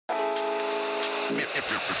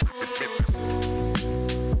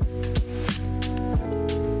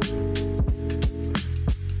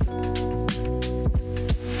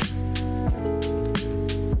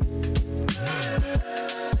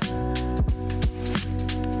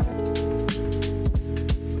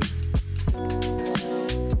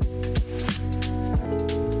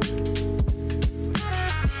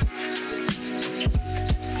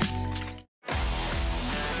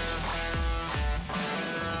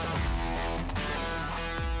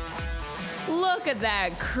Look at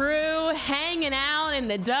that crew hanging out in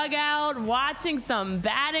the dugout, watching some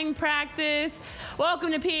batting practice.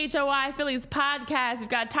 Welcome to PHOI Phillies podcast. We've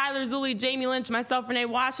got Tyler Zulli, Jamie Lynch, myself, Renee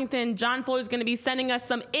Washington. John Floyd's going to be sending us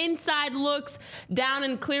some inside looks down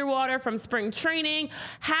in Clearwater from spring training.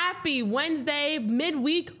 Happy Wednesday,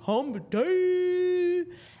 midweek hump day.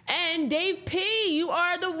 And Dave P., you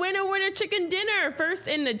are the winner chicken dinner. First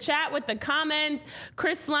in the chat with the comments.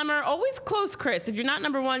 Chris Slemmer, always close, Chris. If you're not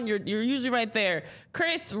number one, you're usually right there.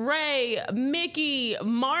 Chris, Ray, Mickey,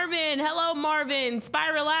 Marvin. Hello, Marvin.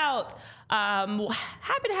 Spiral out.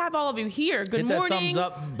 Happy to have all of you here. Good morning. Hit that thumbs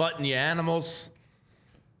up button, you animals.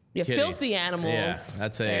 You filthy animals. Yeah,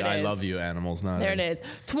 that's I love you animals. Not there it is.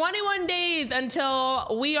 21 days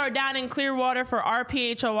until we are down in Clearwater for our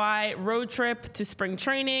PHOI road trip to spring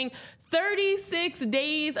training. 36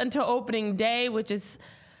 days until opening day, which is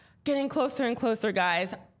getting closer and closer,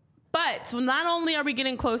 guys. But not only are we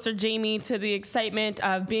getting closer, Jamie, to the excitement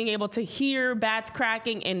of being able to hear bats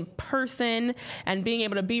cracking in person and being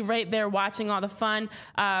able to be right there watching all the fun,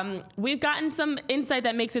 we've gotten some insight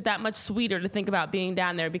that makes it that much sweeter to think about being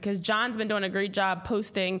down there, because John's been doing a great job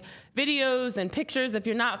posting videos and pictures. If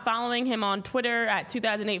you're not following him on Twitter at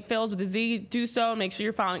 2008 Phils with a Z, do so. Make sure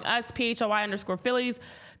you're following us, PHOI_Phillies,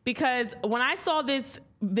 because when I saw this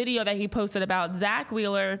video that he posted about Zach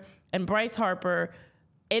Wheeler and Bryce Harper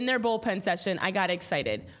in their bullpen session, I got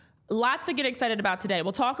excited. Lots to get excited about today.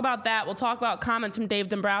 We'll talk about that. We'll talk about comments from Dave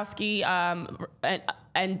Dombrowski and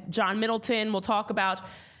John Middleton. We'll talk about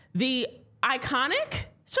the iconic,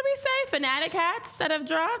 should we say, Fanatic hats that have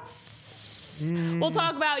dropped. We'll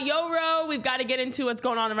talk about Yoro. We've got to get into what's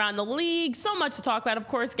going on around the league. So much to talk about. Of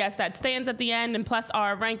course, guess that stands at the end, and plus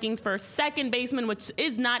our rankings for second baseman, which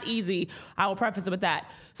is not easy. I will preface it with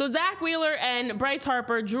that. So Zach Wheeler and Bryce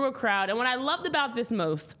Harper drew a crowd. And what I loved about this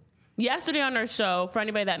most, yesterday on our show, for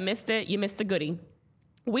anybody that missed it, you missed a goodie.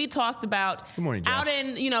 We talked about Good morning, Josh. Out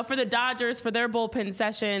in, for the Dodgers, for their bullpen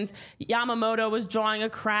sessions, Yamamoto was drawing a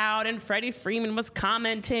crowd and Freddie Freeman was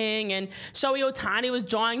commenting and Shohei Ohtani was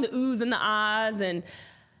drawing the oohs and the ahs. And,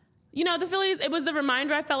 the Phillies, it was the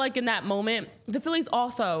reminder I felt like in that moment, the Phillies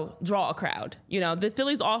also draw a crowd. The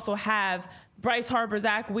Phillies also have Bryce Harper,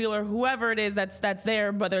 Zach Wheeler, whoever it is that's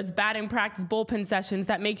there, whether it's batting practice, bullpen sessions,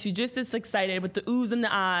 that makes you just as excited with the oohs and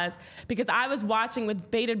the ahs, because I was watching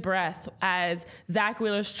with bated breath as Zach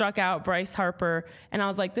Wheeler struck out Bryce Harper, and I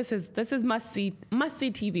was like, this is must-see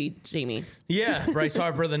TV, Jamie. Yeah, Bryce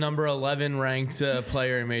Harper, the number 11 ranked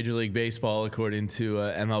player in Major League Baseball, according to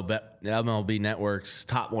MLB Network's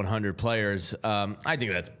top 100 players. I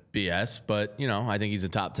think that's BS, but I think he's a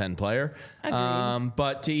top 10 player.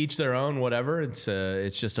 But to each their own, whatever.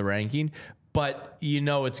 It's just a ranking. But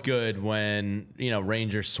it's good when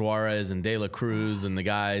Ranger Suarez and De La Cruz and the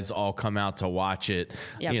guys all come out to watch it.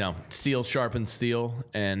 Yep. Steel sharpens steel,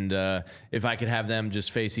 and if I could have them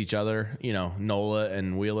just face each other, Nola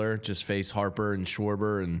and Wheeler just face Harper and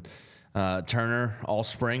Schwarber and Turner all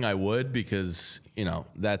spring, I would, because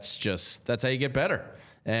that's how you get better.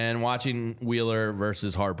 And watching Wheeler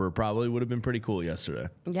versus Harper probably would have been pretty cool yesterday.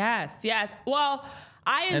 Yes. Well,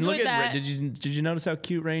 I enjoyed that. Did you notice how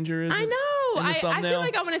cute Ranger is? I know. I feel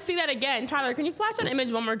like I want to see that again. Tyler, can you flash that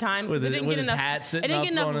image one more time? With his hat sitting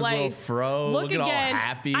up on his little fro, looking all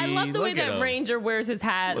happy. I love the way that Ranger wears his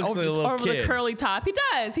hat over the curly top.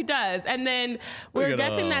 He does. And then we're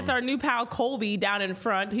guessing that's our new pal Colby down in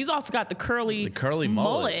front. He's also got the curly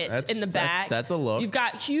mullet in the back. That's a look. You've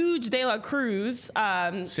got huge De La Cruz,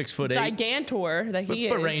 6'8", gigantor that he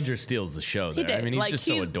is. But Ranger steals the show there. I mean, he's just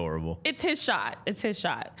so adorable. It's his shot.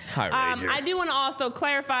 Hi, Ranger. I do want to also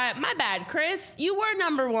clarify, my bad, Chris, you were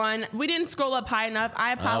number one. We didn't scroll up high enough.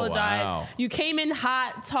 I apologize. Oh, wow. You came in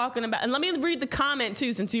hot talking about, and let me read the comment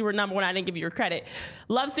too, since you were number one. I didn't give you your credit.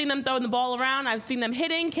 Love seeing them throwing the ball around. I've seen them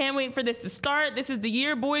hitting. Can't wait for this to start. This is the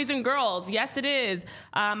year, boys and girls. Yes, it is.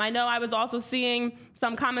 I know I was also seeing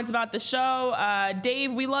some comments about the show.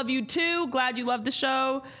 Dave, we love you too. Glad you love the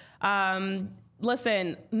show.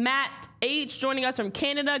 Listen, Matt H. joining us from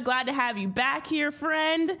Canada. Glad to have you back here,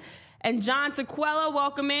 friend. And John Sequella,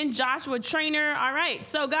 welcome in. Joshua Trainer. All right.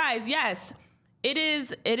 So, guys, yes, it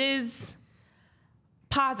is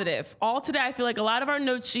positive. All today, I feel like a lot of our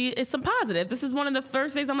note sheet is some positive. This is one of the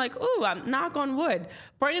first days I'm like, ooh, I'm knock on wood.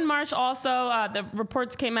 Brandon Marsh also, the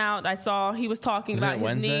reports came out. I saw he was talking about his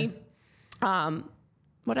Wednesday? knee.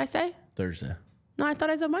 What did I say? Thursday. No, I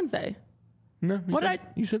thought I said Wednesday. No,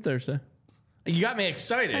 you said Thursday. You got me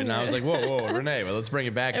excited, and I was like, whoa, Renee, well, let's bring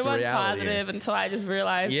it back to reality. It was positive until I just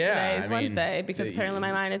realized today is Wednesday because apparently in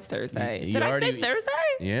my mind it's Thursday. Did I say Thursday?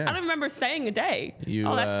 Yeah. I don't remember saying a day. That's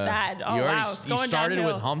sad. Oh, wow. You started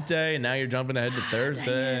with hump day, and now you're jumping ahead to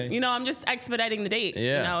Thursday. I'm just expediting the date.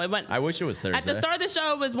 Yeah. I wish it was Thursday. At the start of the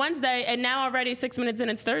show, it was Wednesday, and now already 6 minutes in,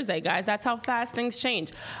 it's Thursday, guys. That's how fast things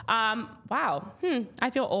change. Wow.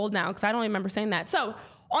 I feel old now because I don't remember saying that. So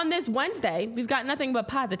on this Wednesday, we've got nothing but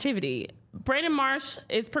positivity. Brandon Marsh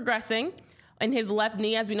is progressing in his left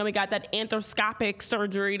knee. As we know, he got that arthroscopic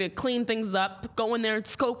surgery to clean things up, go in there and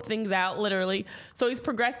scope things out, literally. So he's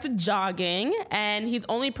progressed to jogging, and he's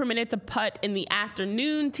only permitted to putt in the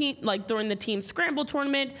afternoon, during the team scramble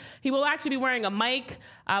tournament. He will actually be wearing a mic,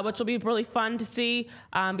 which will be really fun to see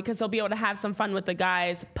because he'll be able to have some fun with the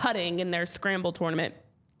guys putting in their scramble tournament.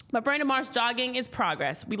 But Brandon Marsh jogging is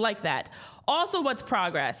progress. We like that. Also, what's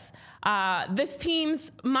progress? This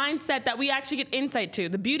team's mindset that we actually get insight to.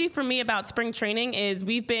 The beauty for me about spring training is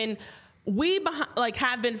we have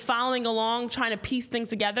been following along, trying to piece things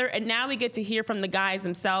together, and now we get to hear from the guys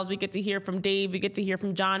themselves. We get to hear from Dave. We get to hear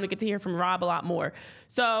from John. We get to hear from Rob a lot more.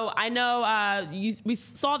 So I know we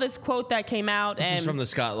saw this quote that came out. This is from the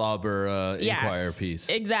Scott Lauber Inquirer piece.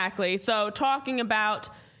 Exactly. So talking about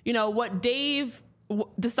what Dave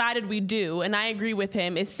decided we do, and I agree with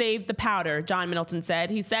him, is save the powder, John Middleton said.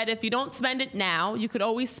 He said if you don't spend it now, you could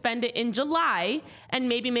always spend it in July and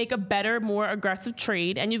maybe make a better, more aggressive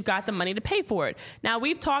trade, and you've got the money to pay for it. Now,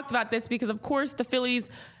 we've talked about this because, of course, the Phillies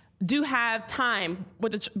do have time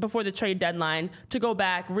before the trade deadline to go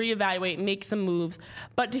back, reevaluate, make some moves.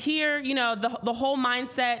 But to hear, the whole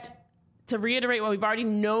mindset, to reiterate what we've already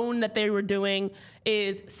known that they were doing,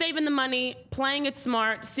 is saving the money, playing it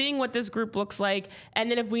smart, seeing what this group looks like,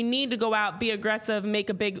 and then if we need to go out, be aggressive,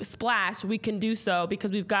 make a big splash, we can do so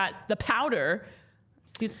because we've got the powder.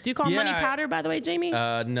 Do you call money powder, by the way, Jamie?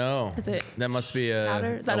 No. Is it that must be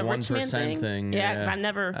powder? Is that a 1% thing? Yeah,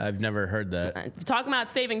 I've never heard that. Talking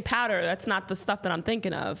about saving powder, that's not the stuff that I'm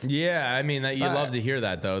thinking of. Yeah, I mean, you love to hear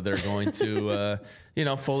that, though. They're going to,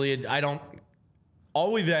 fully.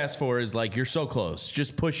 All we've asked for is you're so close.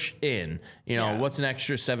 Just push in. What's an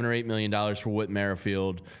extra $7 or $8 million for Whit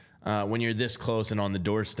Merrifield when you're this close and on the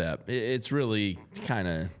doorstep? It's really kind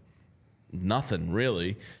of nothing,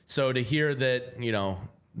 really. So to hear that,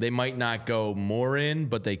 they might not go more in,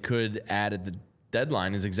 but they could add at the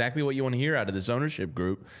deadline is exactly what you want to hear out of this ownership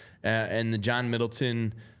group. And the John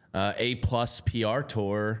Middleton A+ PR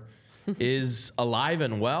tour is alive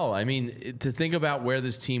and well. I mean, to think about where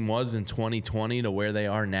this team was in 2020 to where they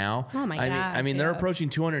are now. Oh my gosh, I mean, they're approaching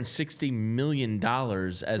 $260 million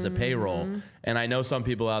as a payroll. And I know some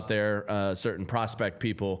people out there, certain prospect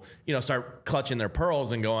people, start clutching their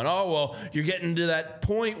pearls and going, oh, well, you're getting to that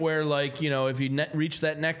point where if you reach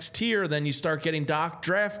that next tier, then you start getting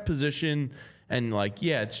draft position. And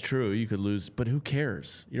it's true, you could lose, but who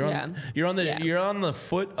cares? You're on the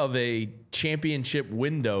foot of a championship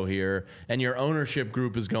window here, and your ownership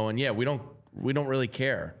group is going, we don't really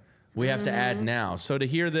care. We have to add now. So to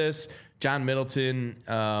hear this, John Middleton,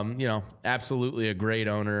 absolutely a great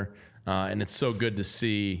owner. And it's so good to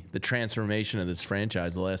see the transformation of this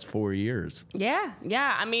franchise the last 4 years. Yeah.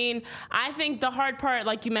 I mean, I think the hard part,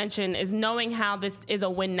 like you mentioned, is knowing how this is a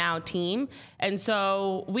win-now team. And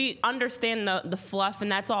so we understand the fluff,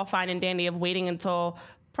 and that's all fine and dandy of waiting until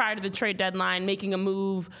prior to the trade deadline, making a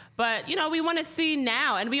move. But, we want to see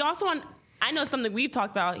now. And we also want... I know something we've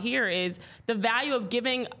talked about here is the value of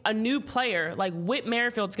giving a new player like Whit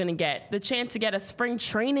Merrifield's going to get the chance to get a spring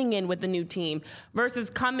training in with the new team versus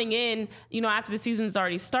coming in, after the season's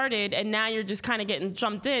already started, and now you're just kind of getting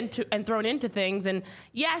jumped into and thrown into things. And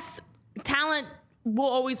yes, talent will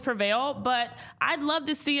always prevail, but I'd love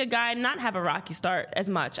to see a guy not have a rocky start as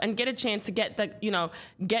much and get a chance to get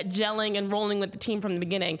get gelling and rolling with the team from the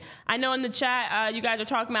beginning. I know in the chat, you guys are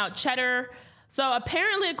talking about cheddar. So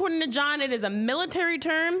apparently, according to John, it is a military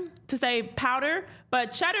term to say powder,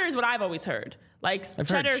 but cheddar is what I've always heard. I've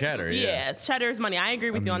heard cheddar, yeah. It's cheddar's money. I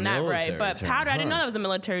agree with you on that, right? But powder, I didn't know that was a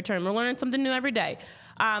military term. We're learning something new every day.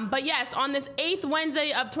 But yes, on this 8th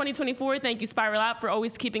Wednesday of 2024, thank you, Spiral Out, for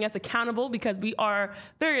always keeping us accountable because we are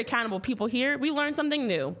very accountable people here. We learned something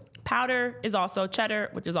new. Powder is also cheddar,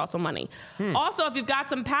 which is also money. Also, if you've got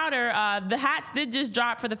some powder, the hats did just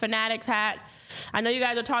drop for the Fanatics hat. I know you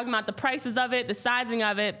guys are talking about the prices of it, the sizing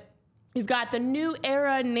of it. You've got the New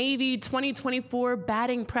Era Navy 2024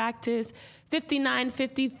 batting practice,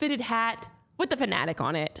 5950 fitted hat with the Fanatic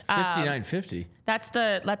on it. 59.50.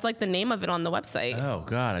 That's like the name of it on the website. Oh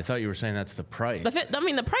God, I thought you were saying that's the price.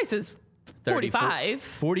 The price is 45.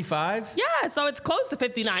 45? Yeah, so it's close to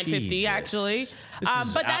 59.50 actually.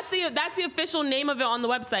 But that's the official name of it on the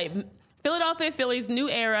website. Philadelphia Phillies New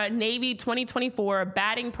Era Navy 2024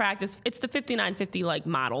 batting practice. It's the 59.50 like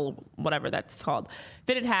model, whatever that's called.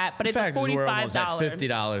 Fitted hat, but it's a $45. We're almost at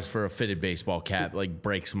 $50 for a fitted baseball cap. Like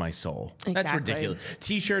breaks my soul. Exactly. That's ridiculous.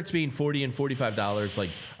 T-shirts being $40 and $45,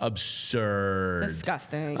 like absurd.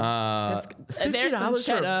 Disgusting. $50 some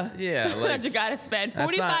cheddar like, that you gotta spend.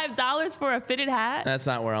 $45 for a fitted hat. That's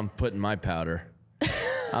not where I'm putting my powder.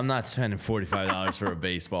 I'm not spending $45 for a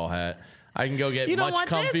baseball hat. I can go get much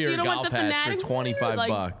comfier golf hats for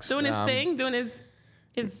 $25. Doing his thing, doing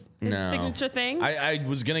his signature thing. I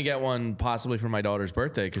was gonna get one possibly for my daughter's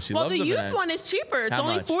birthday because she loves the youth Fanatic. one is cheaper. It's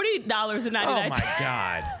only $40.99. Oh my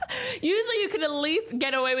God! Usually you could at least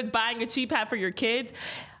get away with buying a cheap hat for your kids.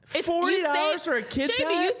 $40 for a kid's hat?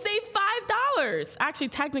 Jamie, you save $5. Actually,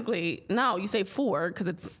 technically, no, you save $4 because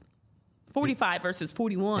it's 45 versus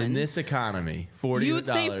 41. In this economy, $40. You would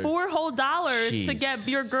save $4 whole to get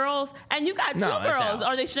your girls, and you got two girls.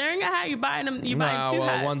 Are they sharing a hat? You buying them? You buying two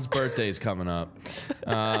hats? One's birthday's coming up.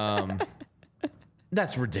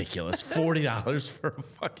 That's ridiculous. $40 for a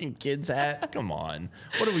fucking kid's hat? Come on.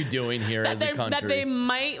 What are we doing here as a country? That they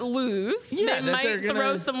might lose. Yeah, they might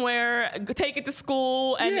throw somewhere, take it to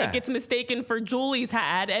school, and it gets mistaken for Julie's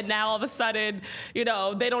hat. And now all of a sudden, they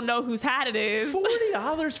don't know whose hat it is.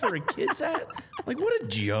 $40 for a kid's hat? Like, what a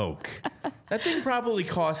joke. That thing probably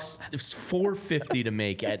costs $4.50 to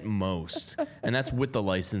make at most. And that's with the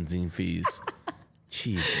licensing fees.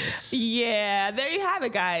 Jesus. Yeah, there you have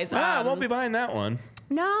it, guys. I won't be buying that one.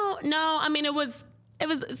 No. I mean, it was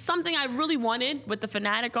something I really wanted with the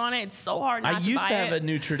Fanatic on it. It's so hard not to buy it. I used to have a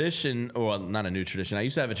new tradition, well, not a new tradition. I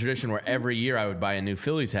used to have a tradition where every year I would buy a new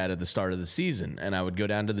Phillies hat at the start of the season, and I would go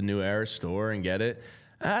down to the New Era store and get it.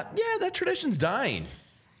 That tradition's dying.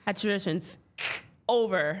 That tradition's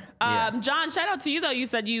over. John, shout out to you, though. You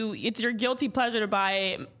said it's your guilty pleasure to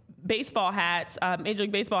buy baseball hats, Major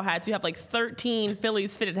League Baseball hats. You have like 13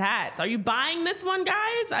 Phillies fitted hats. Are you buying this one,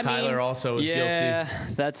 guys? Tyler also is guilty. Yeah,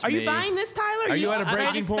 that's Are you buying this, Tyler? Are you at a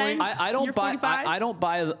breaking point? I don't buy. I don't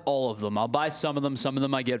buy all of them. I'll buy some of them. Some of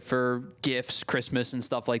them I get for gifts, Christmas, and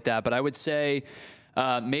stuff like that. But I would say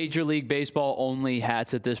Major League Baseball only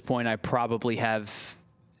hats at this point. I probably have.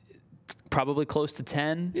 Probably close to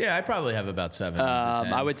 10. Yeah, I probably have about 7 to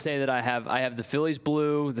 10. I would say that I have the Phillies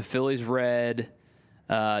blue, the Phillies red.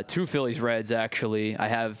 2 Phillies reds, actually. I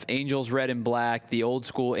have Angels red and black, the old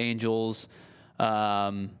school Angels.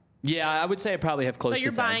 Yeah, I would say I probably have close to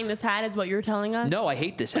 10. So you're buying this hat is what you're telling us? No, I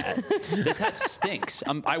hate this hat. This hat stinks.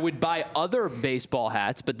 I would buy other baseball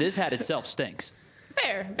hats, but this hat itself stinks.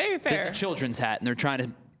 Fair, very fair. This is a children's hat, and they're trying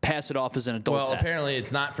to pass it off as an adult's hat. Well, apparently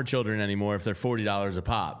it's not for children anymore if they're $40 a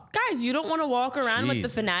pop. Guys, you don't want to walk around with the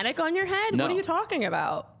Fanatic on your head? No. What are you talking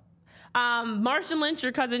about? Martian Lynch,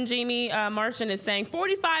 your cousin Jamie Martian, is saying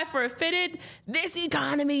 45 for a fitted. This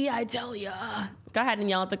economy, I tell ya. Go ahead and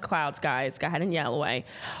yell at the clouds, guys. Go ahead and yell away.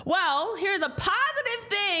 Well, here's a positive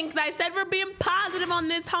thing, because I said we're being positive on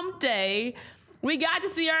this hump day. We got to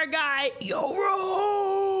see our guy,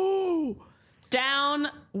 Yoro, down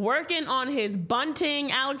working on his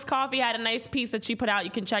bunting. Alex Coffey had a nice piece that she put out.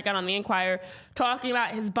 You can check out on the Inquirer, talking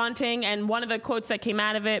about his bunting. And one of the quotes that came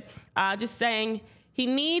out of it, just saying, he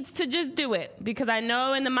needs to just do it, because I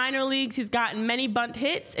know in the minor leagues he's gotten many bunt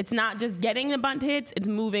hits. It's not just getting the bunt hits, it's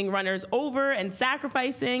moving runners over and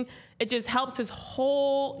sacrificing. It just helps his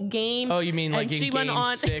whole game. Oh, you mean like in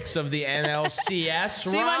Game 6 of the NLCS,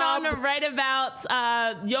 She went on to write about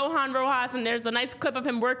Johan Rojas, and there's a nice clip of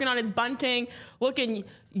him working on his bunting, looking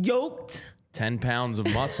yoked. 10 pounds of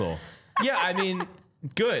muscle. Yeah, I mean...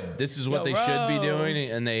 Good. This is what they should be doing,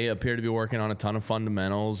 and they appear to be working on a ton of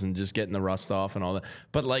fundamentals and just getting the rust off and all that.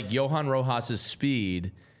 But like Johan Rojas'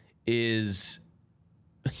 speed is,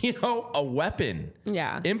 a weapon.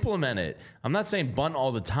 Yeah. Implement it. I'm not saying bunt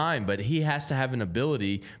all the time, but he has to have an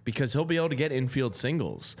ability, because he'll be able to get infield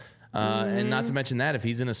singles. And not to mention that if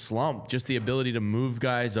he's in a slump, just the ability to move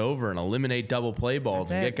guys over and eliminate double play balls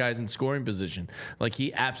and get guys in scoring position. Like,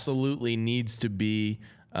 he absolutely needs to be,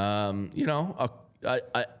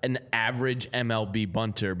 an average MLB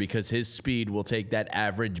bunter, because his speed will take that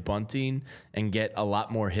average bunting and get a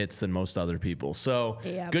lot more hits than most other people. So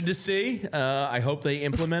Good to see. I hope they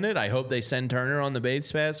implement it. I hope they send Turner on the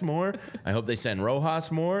base pass more. I hope they send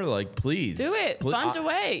Rojas more. Like, please. Do it. Bunt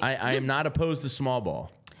away. I am not opposed to small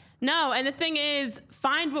ball. No, and the thing is,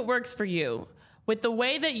 find what works for you. With the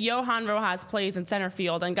way that Johan Rojas plays in center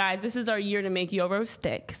field, and guys, this is our year to make Yoro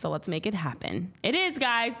stick, so let's make it happen. It is,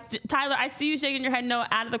 guys. Tyler, I see you shaking your head no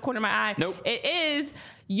out of the corner of my eye. Nope. It is.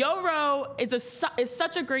 Yoro is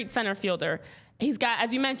such a great center fielder. He's got,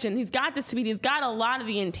 as you mentioned, he's got the speed. He's got a lot of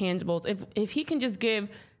the intangibles. If he can just give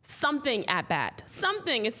something at bat,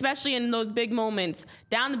 something, especially in those big moments,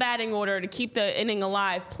 down the batting order to keep the inning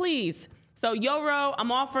alive, please. So Yoro,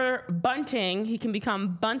 I'm all for bunting. He can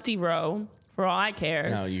become Bunty Row. For all I care.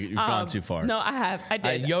 No, you've gone too far. No, I have. I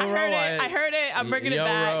did. Yoro, I heard it. I'm bringing it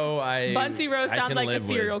back. Bunty Row sounds like a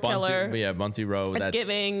serial killer. Yeah, Bunty Row. It's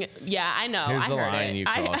giving. Yeah, I know. Here's I the heard line. it. You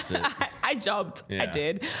crossed it. I jumped. Yeah. I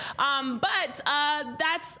did. But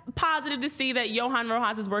that's positive to see that Johan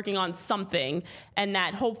Rojas is working on something, and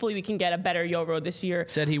that hopefully we can get a better Yoro this year.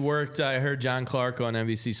 Said he worked. I heard John Clark on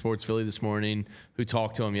NBC Sports Philly this morning, who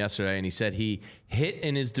talked to him yesterday, and he said he hit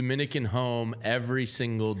in his Dominican home every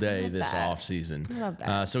single day this offseason. I love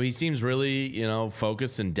that. So he seems really,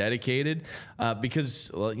 focused and dedicated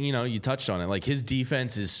because, you touched on it. Like, his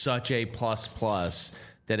defense is such a plus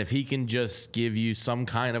that if he can just give you some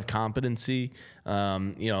kind of competency,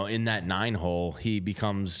 in that 9-hole, he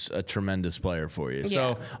becomes a tremendous player for you. Yeah.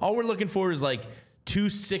 So all we're looking for is like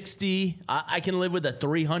 260. I can live with a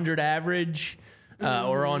 300 average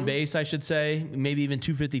or on base, I should say, maybe even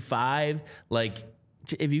 255. Like,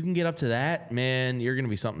 if you can get up to that, man, you're going to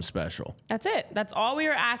be something special. That's it. That's all we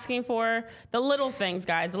are asking for. The little things,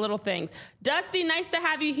 guys, the little things. Dusty, nice to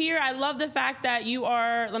have you here. I love the fact that you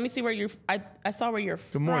are, let me see where you're, I saw where you're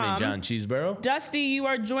from. Good morning, John Cheeseborough. Dusty, you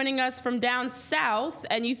are joining us from down south,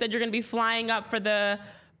 and you said you're going to be flying up for the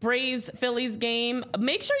Braves Phillies game.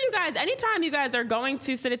 Make sure you guys, anytime you guys are going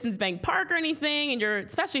to Citizens Bank Park or anything, and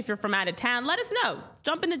especially if you're from out of town, let us know.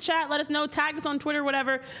 Jump in the chat, let us know, tag us on Twitter,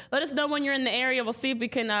 whatever. Let us know when you're in the area. We'll see if we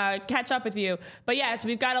can catch up with you. But yes,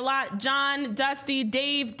 we've got a lot. John, Dusty,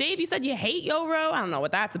 Dave. Dave, you said you hate Yoro. I don't know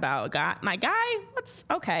what that's about. My guy? What's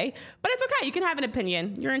okay? But it's okay. You can have an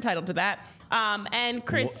opinion. You're entitled to that. And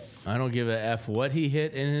Chris. I don't give a F what he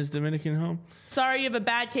hit in his Dominican home. Sorry, you have a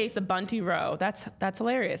bad case of Bunty Row. That's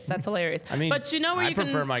hilarious. That's hilarious. I mean, but you know where I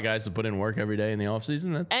prefer my guys to put in work every day in the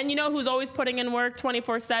offseason. And you know who's always putting in work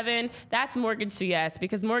 24/7? That's Mortgage CS,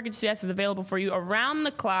 because Mortgage CS is available for you around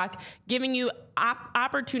the clock, giving you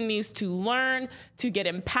opportunities to learn, to get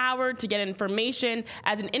empowered, to get information.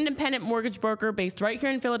 As an independent mortgage broker based right here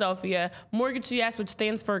in Philadelphia, Mortgage CS, which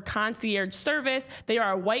stands for Concierge Service, they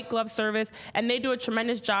are a white glove service, and they do a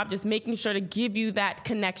tremendous job just making sure to give you that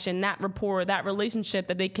connection, that rapport, that relationship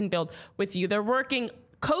that they can build with you. They're working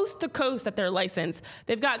coast to coast at their license.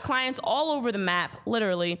 They've got clients all over the map,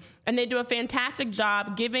 literally, and they do a fantastic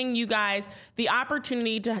job giving you guys the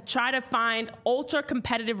opportunity to try to find ultra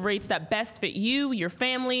competitive rates that best fit you, your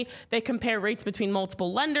family. They compare rates between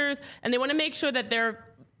multiple lenders, and they want to make sure that their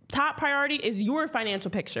top priority is your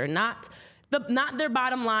financial picture, not their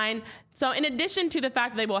bottom line. So in addition to the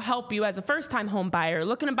fact that they will help you as a first-time home buyer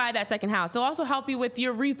looking to buy that second house, they'll also help you with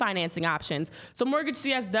your refinancing options. So Mortgage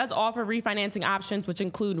CS does offer refinancing options, which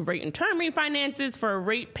include rate and term refinances for a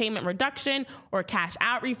rate payment reduction or cash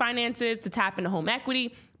out refinances to tap into home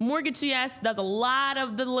equity. Mortgage CS does a lot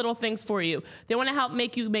of the little things for you. They want to help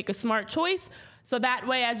make you make a smart choice. So that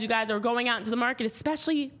way, as you guys are going out into the market,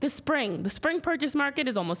 especially the spring purchase market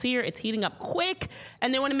is almost here. It's heating up quick,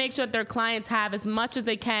 and they want to make sure that their clients have as much as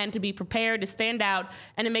they can to be prepared to stand out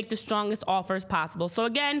and to make the strongest offers possible. So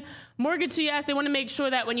again, Mortgage CS, they want to make sure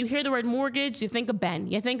that when you hear the word mortgage, you think of Ben,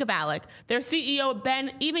 you think of Alec. Their CEO,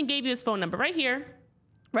 Ben, even gave you his phone number right here.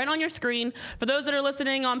 Right on your screen. For those that are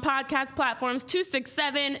listening on podcast platforms,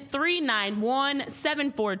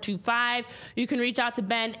 267-391-7425. You can reach out to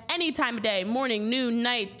Ben any time of day, morning, noon,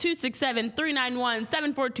 night,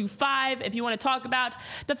 267-391-7425. If you want to talk about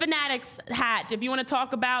the Fanatics hat, if you want to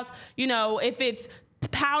talk about, if it's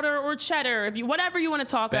powder or cheddar, whatever you want to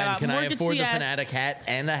talk about. Ben, can I afford the CS. Fanatic hat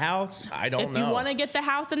and the house? I don't know. If you want to get the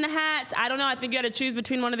house and the hat, I don't know. I think you got to choose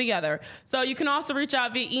between one or the other. So you can also reach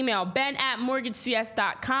out via email,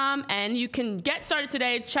 ben@mortgagecs.com, and you can get started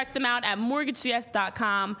today. Check them out at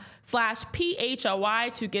mortgagecs.com/PHOY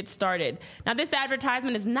to get started. Now, this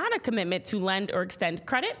advertisement is not a commitment to lend or extend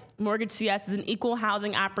credit. Mortgage CS is an equal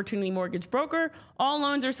housing opportunity mortgage broker. All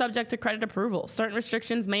loans are subject to credit approval. Certain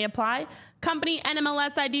restrictions may apply. Company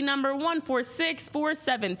NMLS ID number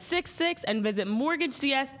 1464766, and visit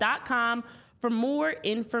mortgagecs.com for more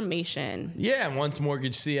information. Yeah, and once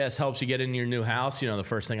Mortgage CS helps you get into your new house, the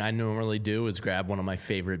first thing I normally do is grab one of my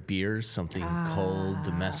favorite beers, something cold,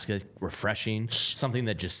 domestic, refreshing, something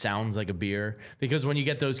that just sounds like a beer. Because when you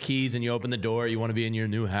get those keys and you open the door, you want to be in your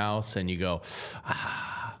new house and you go,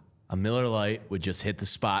 a Miller Lite would just hit the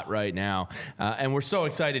spot right now. And we're so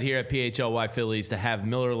excited here at PHLY Phillies to have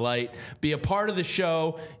Miller Lite be a part of the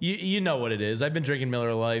show. You know what it is. I've been drinking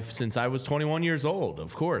Miller Lite since I was 21 years old,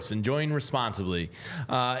 of course, enjoying responsibly.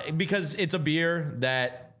 Because it's a beer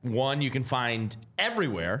that, one, you can find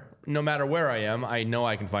everywhere. No matter where I am, I know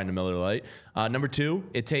I can find a Miller Lite. Number two,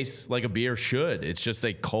 it tastes like a beer should. It's just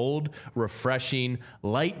a cold, refreshing,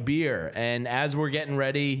 light beer. And as we're getting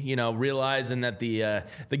ready, realizing that the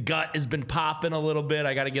gut has been popping a little bit,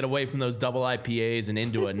 I got to get away from those double IPAs and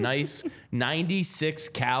into a nice 96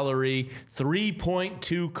 calorie,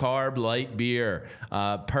 3.2 carb light beer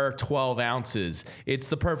per 12 ounces. It's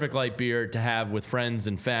the perfect light beer to have with friends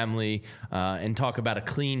and family and talk about a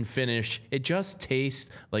clean finish. It just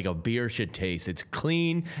tastes like a beer should taste. It's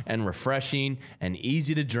clean and refreshing and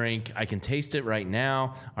easy to drink. I can taste it right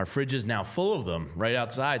now. Our fridge is now full of them right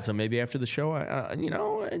outside. So maybe after the show, I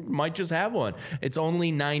might just have one. It's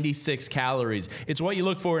only 96 calories. It's what you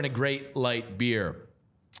look for in a great light beer.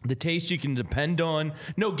 The taste you can depend on.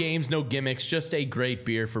 No games, no gimmicks, just a great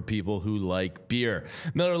beer for people who like beer.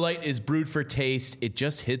 Miller Lite is brewed for taste. It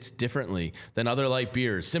just hits differently than other light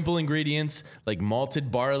beers. Simple ingredients like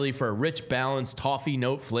malted barley for a rich, balanced toffee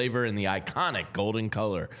note flavor and the iconic golden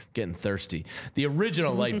color. Getting thirsty. The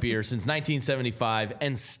original light beer since 1975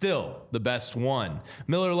 and still the best one.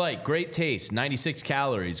 Miller Lite, great taste, 96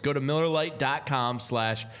 calories. Go to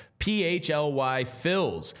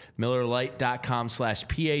MillerLite.com/PHLY-Phils,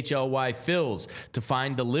 MillerLite.com/PHLY-Phils to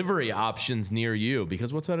find delivery options near you.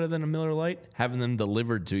 Because what's better than a Miller Lite? Having them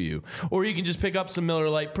delivered to you. Or you can just pick up some Miller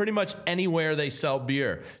Lite pretty much anywhere they sell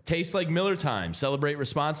beer. Tastes like Miller time. Celebrate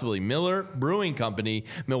responsibly. Miller Brewing Company,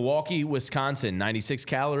 Milwaukee, Wisconsin. 96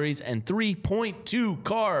 calories and 3.2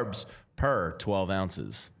 carbs per 12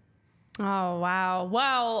 ounces. Oh, wow.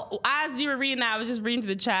 Well, as you were reading that, I was just reading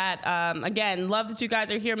through the chat. Again, love that you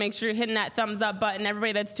guys are here. Make sure you're hitting that thumbs up button,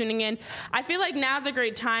 everybody that's tuning in. I feel like now's a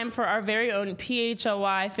great time for our very own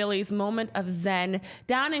PHLY Phillies Moment of Zen.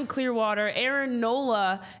 Down in Clearwater, Aaron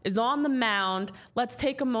Nola is on the mound. Let's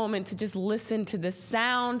take a moment to just listen to the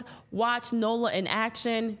sound, watch Nola in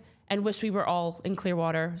action, and wish we were all in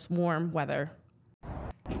Clearwater's warm weather.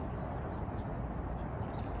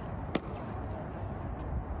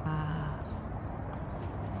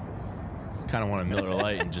 Kind of want a Miller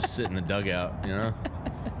Lite and just sit in the dugout,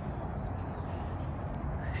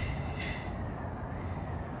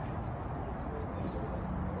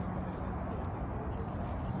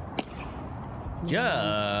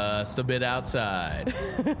 Just a bit outside.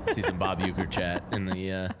 See some Bob Uecker chat in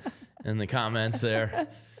the comments there.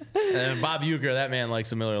 And Bob Uecker, that man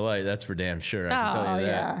likes a Miller Lite. That's for damn sure. I can tell you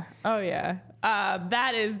that. Oh yeah.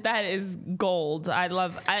 That is gold. I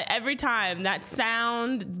love every time that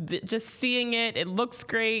sound. Just seeing it, it looks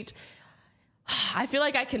great. I feel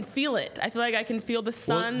like I can feel it. I feel like I can feel the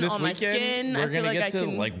sun on my skin. We're I feel gonna like get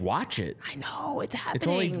to watch it. I know it's happening. It's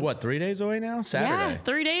only 3 days away now. Saturday. Yeah,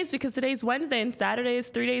 3 days because today's Wednesday and Saturday is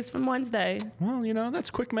 3 days from Wednesday. Well, that's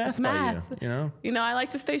quick math. Math. By you. I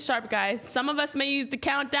like to stay sharp, guys. Some of us may use the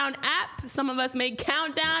countdown app. Some of us may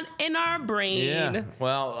count down in our brain. Yeah.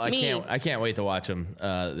 Well, I can't wait to watch them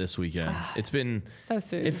this weekend. It's been so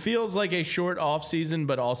soon. It feels like a short off season,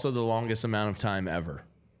 but also the longest amount of time ever.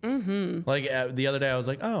 Mm-hmm. Like the other day, I was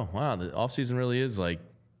like, "Oh wow, the off season really is like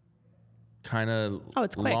kind of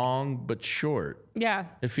long but short." Yeah,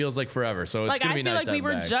 it feels like forever. So it's gonna be nice. I feel like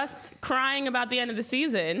we were just crying about the end of the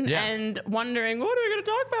season and wondering what are we gonna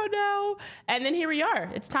talk about now, and then here we are.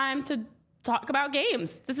 It's time to talk about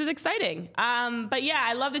games. This is exciting. But yeah,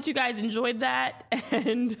 I love that you guys enjoyed that.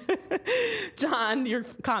 And John, your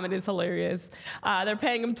comment is hilarious. They're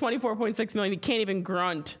paying him $24.6 million. He can't even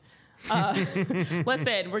grunt.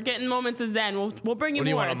 Listen, we're getting moments of Zen. We'll bring you more. What do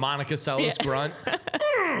you want, a Monica Seles grunt?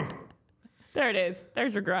 There it is.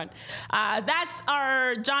 There's your grunt. That's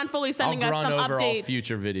our John Foley sending us some updates. I'll grunt over all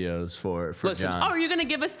future videos for John. Oh, are you going to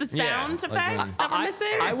give us the sound effects that we're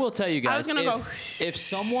missing? I will tell you guys, if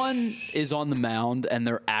someone is on the mound and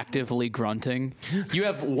they're actively grunting, you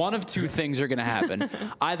have one of two things are going to happen.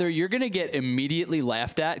 Either you're going to get immediately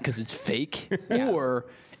laughed at because it's fake, or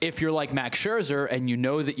if you're like Max Scherzer and you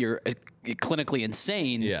know that you're clinically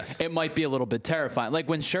insane, it might be a little bit terrifying. Like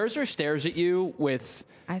when Scherzer stares at you with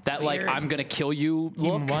that, weird. Like, I'm going to kill you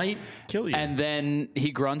look. He might kill you. And then he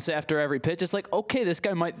grunts after every pitch. It's like, okay, this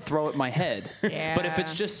guy might throw at my head. Yeah. But if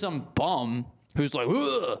it's just some bum who's like,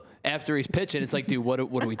 ugh, after he's pitching, it's like, dude, what are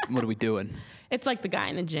we doing? It's like the guy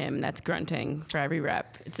in the gym that's grunting for every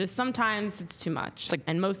rep. It's just sometimes it's too much. It's like,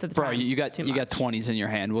 and most of the time, bro, you got 20s in your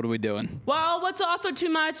hand. What are we doing? Well, what's also too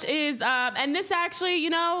much is, and this actually,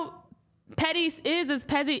 petty is as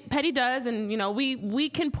petty does, and we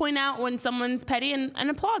can point out when someone's petty and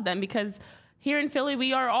applaud them, because here in Philly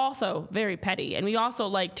we are also very petty, and we also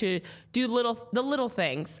like to do the little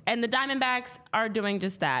things, and the Diamondbacks are doing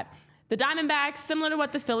just that. The Diamondbacks, similar to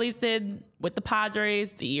what the Phillies did with the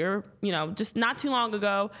Padres the year, just not too long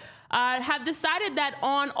ago, have decided that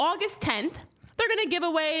on August 10th they're going to give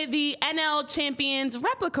away the NL Champions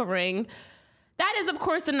replica ring. That is, of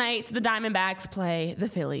course, the night the Diamondbacks play the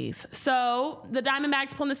Phillies. So the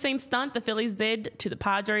Diamondbacks pulling the same stunt the Phillies did to the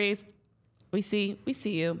Padres. We see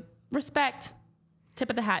you. Respect. Tip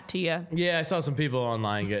of the hat to you. Yeah, I saw some people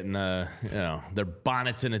online getting, their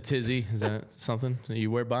bonnets in a tizzy. Is that something? You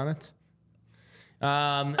wear bonnets?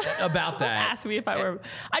 About that. Ask me if I wear.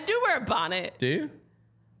 I do wear a bonnet. Do you?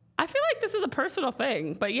 I feel like this is a personal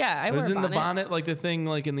thing, but yeah, I wear bonnets. Wasn't the bonnet like the thing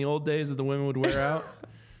like in the old days that the women would wear out?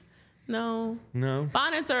 No.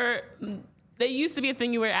 Bonnets they used to be a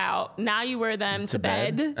thing you wear out. Now you wear them to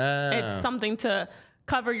bed. It's something to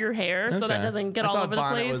cover your hair so that doesn't get all over the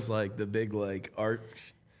place. Bonnet was like the big like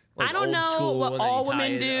arch. Like I don't know what all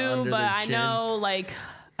women do, but I chin. know like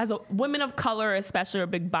as women of color especially are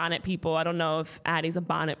big bonnet people. I don't know if Addie's a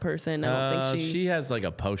bonnet person. I don't think she has like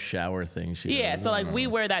a post shower thing. So like we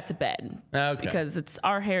wear that to bed. Okay. Because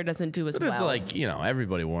our hair doesn't do as well. It's like,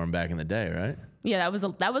 everybody wore them back in the day, right? Yeah, that was the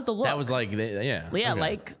look. That was like, Yeah, okay.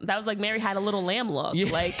 like that was like Mary Had a Little Lamb look.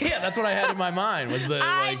 Yeah, like that's what I had in my mind. Was the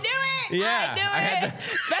I knew it. Yeah, I knew it.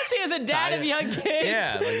 Especially as a dad of young kids.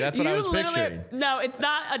 Yeah, like that's what I was picturing. No, it's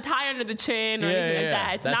not a tie under the chin or anything like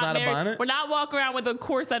that. It's that's not Mary, a bonnet. We're not walking around with a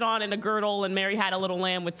corset on and a girdle and Mary Had a Little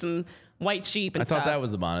Lamb with some white sheep and stuff. I thought that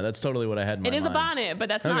was the bonnet. That's totally what I had in my mind. It is a bonnet, but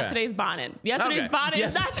that's not today's bonnet. Yesterday's bonnet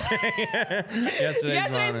is not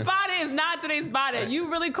Yesterday's bonnet is not today's bonnet.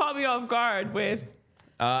 You really caught me off guard with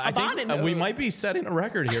I think we might be setting a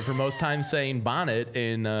record here for most times saying bonnet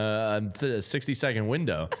in a 60-second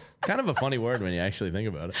window. Kind of a funny word when you actually think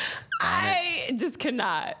about it. Bonnet. I just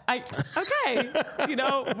cannot.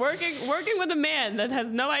 Working with a man that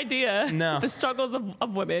has no idea the struggles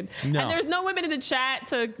of women. No. And there's no women in the chat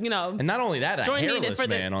to, And not only that, a hairless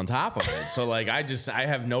man on top of it. So like I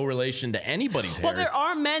have no relation to anybody's hair. Well, there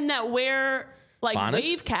are men that wear like bonnets?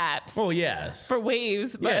 Wave caps. Oh yes. For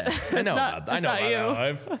waves, but yeah, I know about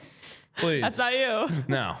that. Please. That's not you.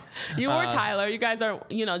 No. You or Tyler. You guys are,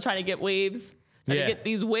 trying to get waves. To get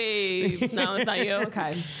these waves. No, it's not you.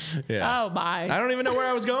 Okay. Yeah. Oh my. I don't even know where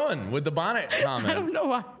I was going with the bonnet comment. I don't know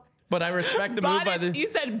why. But I respect the move by the.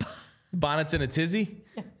 You said bonnets in a tizzy.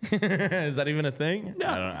 Is that even a thing? No.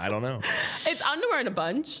 I don't know. It's underwear in a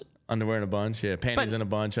bunch. Underwear in a bunch. Yeah. Panties in a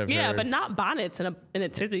bunch. I've heard. But not bonnets in a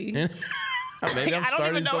tizzy. Maybe I'm I don't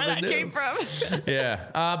even know where that new. came from.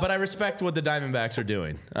 Yeah, but I respect what the Diamondbacks are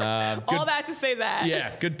doing. All that to say that.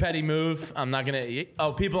 Yeah, good petty move. I'm not gonna.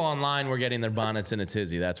 Oh, people online were getting their bonnets in a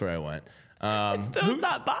tizzy. That's where I went.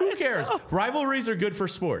 Not bonnets. Who cares? Though. Rivalries are good for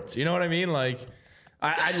sports. You know what I mean? Like,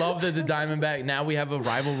 I love that the Diamondback. Now we have a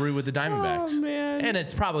rivalry with the Diamondbacks. Oh, man. And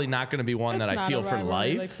it's probably not going to be one that I feel for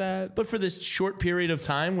life. Like that. But for this short period of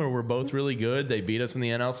time where we're both really good, they beat us in the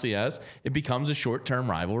NLCS. It becomes a short-term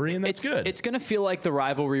rivalry, and that's good. It's going to feel like the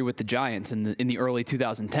rivalry with the Giants in the early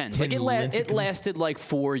 2010s. Like it lasted like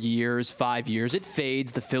 4 years, 5 years. It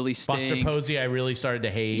fades. The Phillies stink. Buster Posey, I really started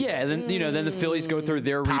to hate. Yeah, then then the Phillies go through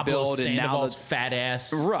their rebuild, and now the fat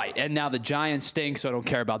ass. Right, and now the Giants stink, so I don't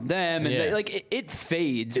care about them. And it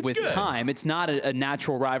fades with time. It's not a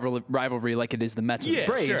natural rivalry like it is the Mets and the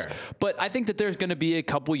Braves. Sure. But I think that there's going to be a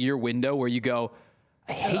couple-year window where you go,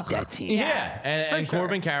 I hate that team. Yeah, and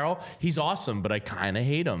Corbin Carroll, he's awesome, but I kind of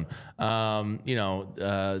hate him. That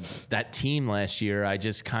team last year, I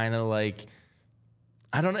just kind of like.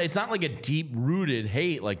 I don't know. It's not like a deep-rooted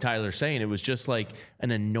hate like Tyler's saying. It was just like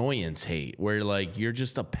an annoyance hate where like you're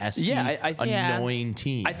just a pesky, annoying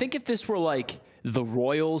team. I think if this were like the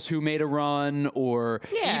Royals who made a run or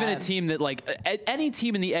even a team that like any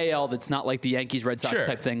team in the AL that's not like the Yankees, Red Sox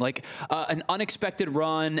type thing, like an unexpected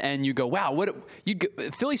run and you go, wow,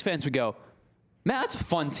 Phillies fans would go, man, that's a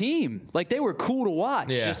fun team. Like they were cool to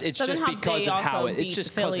watch. Yeah. It's just because of how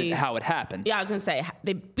it happened. Yeah, I was gonna say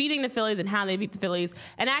they beating the Phillies and how they beat the Phillies.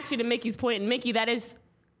 And actually, to Mickey's point, and Mickey, that is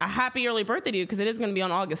a happy early birthday to you because it is going to be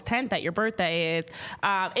on August 10th that your birthday is.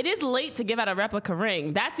 It is late to give out a replica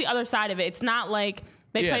ring. That's the other side of it. It's not like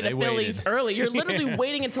they play the Phillies early. You're literally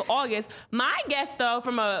waiting until August. My guess, though,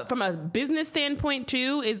 from a business standpoint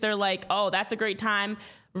too, is they're like, oh, that's a great time.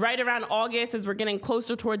 Right around August, as we're getting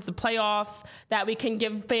closer towards the playoffs, that we can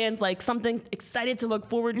give fans like something excited to look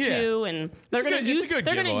forward to, and they're going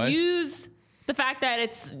to use the fact that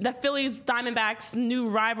it's the Phillies Diamondbacks new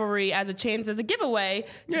rivalry as a giveaway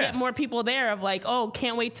to get more people there of like, oh,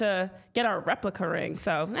 can't wait to get our replica ring.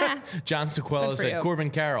 So, John Sequella said, you. Corbin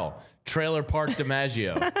Carroll, Trailer Park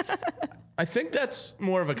DiMaggio. I think that's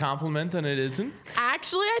more of a compliment than it isn't.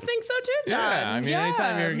 Actually, I think so too, John. Yeah, I mean,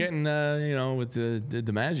 anytime you're getting, with the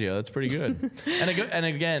DiMaggio, that's pretty good. and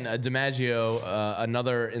again, DiMaggio,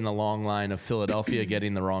 another in the long line of Philadelphia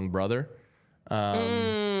getting the wrong brother.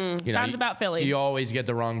 Sounds about Philly. You always get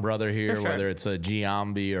the wrong brother here, For sure. whether it's a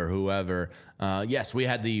Giambi or whoever. Yes, we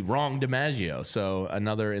had the wrong DiMaggio, so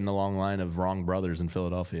another in the long line of wrong brothers in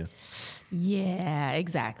Philadelphia. Yeah,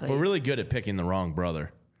 exactly. We're really good at picking the wrong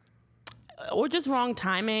brother. Or just wrong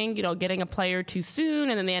timing, getting a player too soon,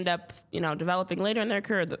 and then they end up, developing later in their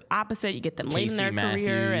career. The opposite, you get them late in their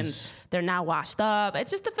career, and they're now washed up. It's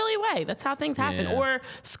just a Philly way. That's how things happen. Yeah. Or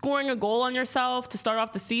scoring a goal on yourself to start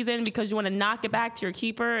off the season because you want to knock it back to your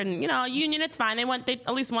keeper. And, Union, it's fine. They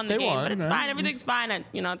at least won the game, but it's fine. Everything's fine. And,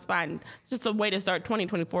 it's fine. It's just a way to start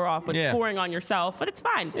 2024 off with scoring on yourself, but it's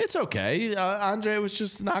fine. It's okay. Andre was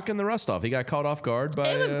just knocking the rust off. He got caught off guard by...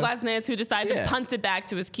 It was Glesnes who decided to punt it back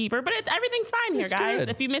to his keeper, but everything's fine here, guys. Good.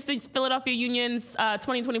 If you missed the Philadelphia Union's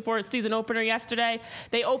 2024 season opener yesterday,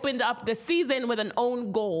 they opened up the season with an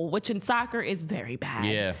own goal, which in soccer is very bad.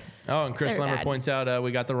 Yeah. Oh, and Chris Very Lemmer bad. points out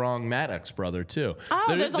we got the wrong Maddox brother, too.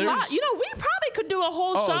 Oh, there's a lot. We probably could do a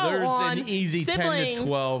whole show there's on an easy siblings. 10 to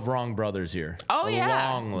 12 wrong brothers here. Oh, a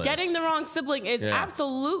yeah. long list. Getting the wrong sibling is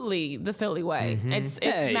absolutely the Philly way. It's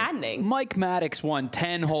maddening. Mike Maddox won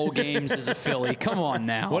 10 whole games as a Philly. Come on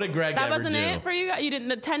now. What did Greg That ever wasn't do? it for you? You didn't.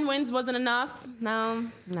 The 10 wins wasn't enough. No.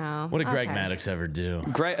 What did Greg Okay. Maddox ever do?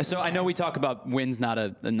 So I know we talk about wins,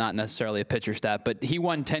 not necessarily a pitcher stat, but he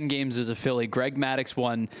won 10 games as a Philly. Greg Maddox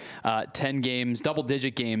won 10 games,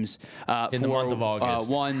 double-digit games In the month of August.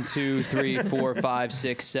 1, 2, 3, 4, 5,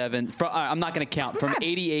 6, 7. I'm not going to count. From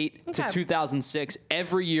 88 to 2006,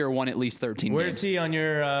 every year won at least 13 Where's games. he on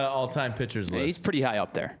your all-time pitchers list? He's pretty high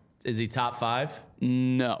up there. Is he top 5?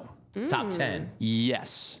 No. Top 10?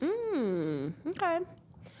 Yes. Okay.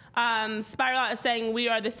 Spiral is saying we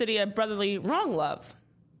are the city of brotherly wrong love.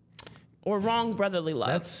 Or wrong brotherly love.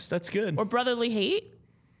 That's good. Or brotherly hate.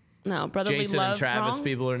 No, brotherly Jason love. and Travis, wrong.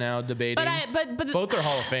 people are now debating. But both are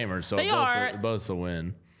Hall of Famers, so both will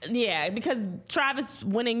win. Yeah, because Travis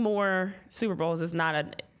winning more Super Bowls is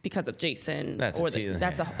not because of Jason. That's a team.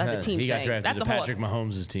 That's a team He got thing. drafted That's to a whole- Patrick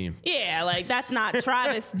Mahomes' team. Yeah, like that's not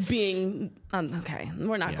Travis being okay.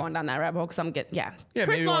 We're not going down that rabbit hole because Yeah, Chris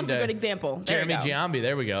maybe one Long's a day. good example. There Jeremy you go. Giambi,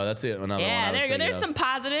 there we go. That's it. Another one. Yeah, there you go. There's some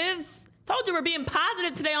positives. Told you we're being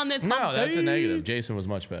positive today on this. No, hump that's a day. negative. Jason was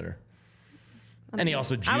much better. And he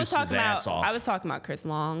also juiced his ass off. I was talking about Chris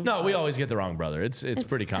Long. No, we always get the wrong brother. It's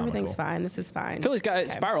pretty comical. Everything's fine. This is fine. Philly's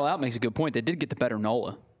got Spiral Out makes a good point. They did get the better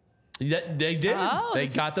Nola. They did. Oh, They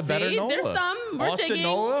got the better see, Nola. There's some. We're Austin digging.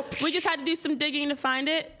 Nola. We just had to do some digging to find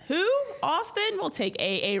it. Who? Austin? We'll take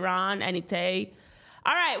Aaron any day.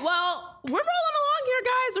 All right. Well, we're rolling along here,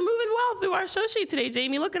 guys. We're moving well through our show sheet today,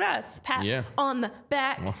 Jamie. Look at us. Pat on the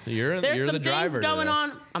back. Well, you're There's some the driver things going today.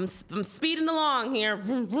 on. I'm speeding along here.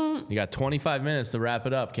 Vroom, vroom. You got 25 minutes to wrap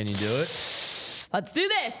it up. Can you do it? Let's do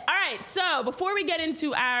this. All right. So before we get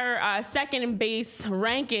into our second base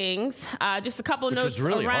rankings, just a couple of notes was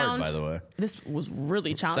really around. hard, by the way. This was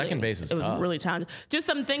really challenging. Second base is It tough. was really challenging. Just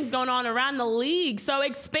some things going on around the league. So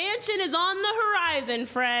expansion is on the horizon,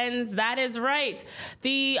 friends. That is right.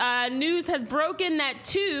 The news has broken that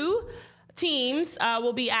 2 teams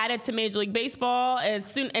will be added to Major League Baseball as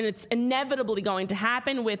soon, and it's inevitably going to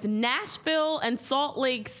happen with Nashville and Salt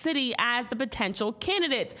Lake City as the potential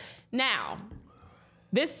candidates. Now,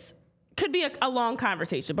 this could be a long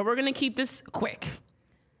conversation, but we're going to keep this quick.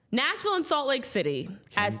 Nashville and Salt Lake City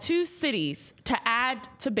as 2 cities to add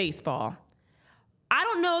to baseball. I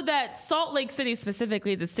don't know that Salt Lake City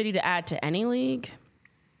specifically is a city to add to any league.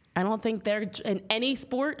 I don't think they're in any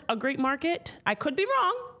sport a great market. I could be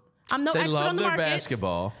wrong. I'm no They expert love on the their markets.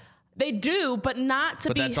 basketball, They do, but not to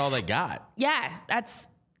but be. that's all they got. Yeah, that's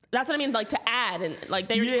what I mean. Like to add, and like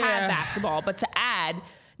they already have basketball, but to add,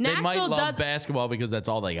 They Nashville might love does. basketball because that's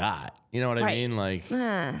all they got. You know what I Right. mean? Like,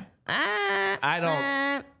 I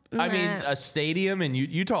I mean, a stadium in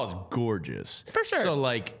Utah is gorgeous. For sure. So,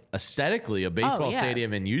 like, aesthetically, a baseball yeah.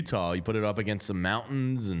 stadium in Utah, you put it up against some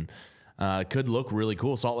mountains and could look really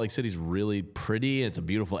cool. Salt Lake City's really pretty. It's a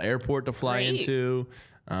beautiful airport to fly Great. into.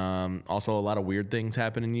 Also, a lot of weird things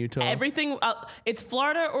happen in Utah. Everything, it's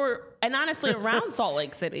Florida and honestly around Salt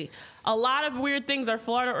Lake City. A lot of weird things are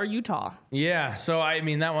Florida or Utah. Yeah, so I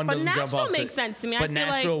mean that one But doesn't jump off. Nashville makes sense to me. I But feel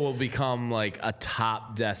Nashville like will become like a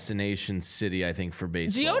top destination city, I think, for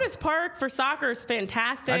baseball. Geodis Park for soccer is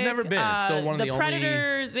fantastic. I've never been. It's still one of the only-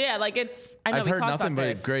 Predators, yeah, like it's. I know I've we heard talked nothing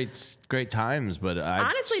about but this. great times. But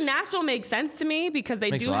Honestly, Nashville makes sense to me because they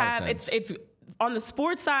Makes do a lot of have sense. it's on the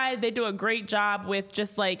sports side, they do a great job with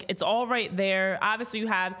just like it's all right there. Obviously, you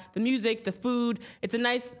have the music, the food. It's a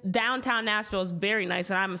nice downtown Nashville is very nice,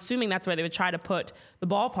 and I'm assuming that's where they would try to put the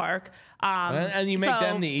ballpark. And you make so-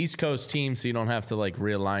 them the East Coast team, so you don't have to like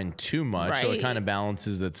realign too much. So it Right. kind of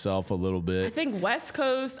balances itself a little bit. I think West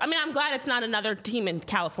Coast. I mean, I'm glad it's not another team in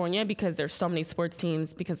California because there's so many sports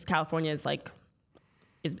teams. Because California is like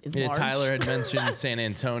is Yeah, large. Tyler had mentioned San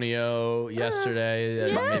Antonio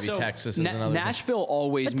yesterday. Maybe So, Texas is another. Nashville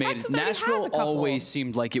always But made Texas already has Nashville a couple. always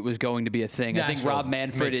seemed like it was going to be a thing. I think Nashville Rob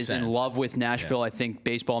Manfred makes is in sense. love with Nashville. I think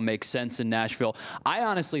baseball makes sense in Nashville. I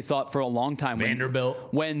honestly thought for a long time Vanderbilt.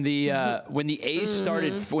 when the A's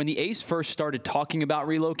started when the A's first started talking about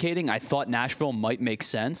relocating, I thought Nashville might make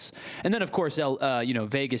sense. And then of course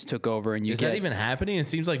Vegas took over and you Is get that even happening? It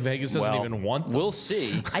seems like Vegas doesn't well, even want them. We'll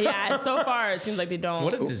see. Yeah, so far it seems like they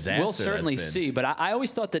don't. What a disaster. We'll certainly that's been. see, but I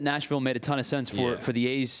always thought that Nashville made a ton of sense for the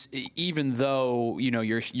A's, even though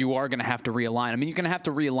you are going to have to realign. I mean, you're going to have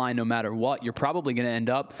to realign no matter what. You're probably going to end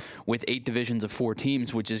up with 8 divisions of 4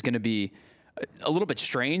 teams, which is going to be a little bit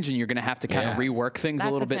strange, and you're going to have to kind of rework things a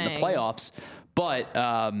That's little the bit in the thing. playoffs. But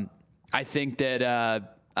I think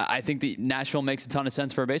that. I think the Nashville makes a ton of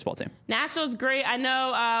sense for a baseball team. Nashville's great. I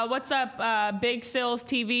know. What's up, Big Sills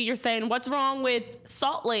TV? You're saying what's wrong with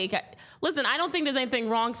Salt Lake? Listen, I don't think there's anything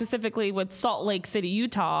wrong specifically with Salt Lake City,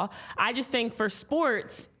 Utah. I just think for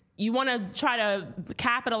sports, you want to try to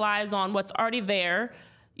capitalize on what's already there.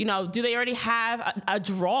 Do they already have a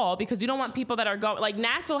draw? Because you don't want people that are going, like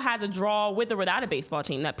Nashville has a draw with or without a baseball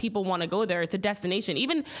team that people want to go there. It's a destination.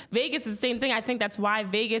 Even Vegas is the same thing. I think that's why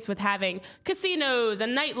Vegas, with having casinos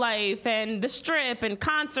and nightlife and the Strip and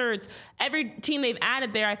concerts, every team they've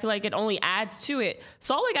added there, I feel like it only adds to it.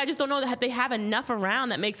 Salt Lake, I just don't know that they have enough around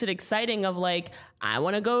that makes it exciting of like, I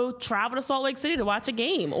want to go travel to Salt Lake City to watch a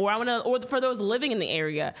game, or or for those living in the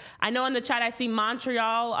area. I know in the chat I see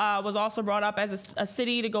Montreal was also brought up as a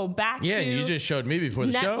city to go back to. Yeah, and you just showed me before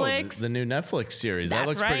the Netflix. show the new Netflix series. That That's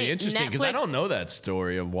looks pretty right. interesting because I Netflix. don't know that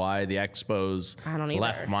story of why the Expos I don't either.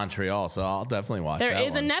 left Montreal. So I'll definitely watch There that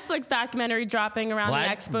is one. a Netflix documentary dropping around the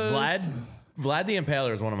Expos. Vlad the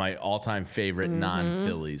Impaler is one of my all-time favorite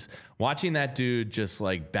non-Phillies. Watching that dude just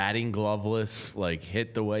like batting gloveless, like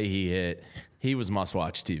hit the way he hit, he was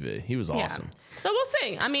must-watch TV. He was awesome. Yeah. So we'll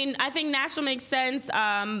see. I mean, I think Nashville makes sense.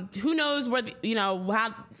 Who knows where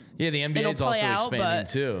how. Yeah, the NBA It'll is also play out, expanding but-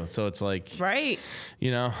 too. So it's like, Right.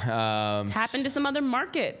 tap Into some other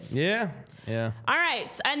markets. Yeah. All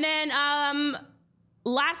right. And then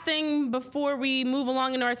last thing before we move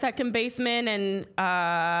along into our second baseman and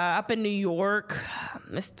up in New York,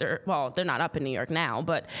 they're not up in New York now,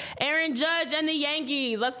 but Aaron Judge and the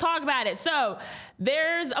Yankees. Let's talk about it. So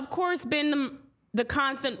there's, of course, been the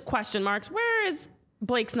constant question marks. Where is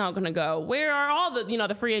Blake Snell going to go? Where are all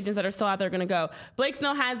the free agents that are still out there going to go? Blake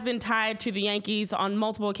Snell has been tied to the Yankees on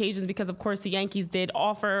multiple occasions because, of course, the Yankees did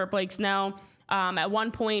offer Blake Snell at one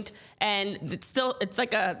point, and it's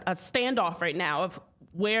like a standoff right now of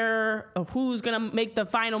who's going to make the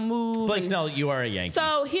final move. Blake Snell, you are a Yankee.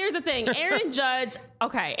 So here's the thing. Aaron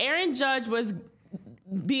Judge was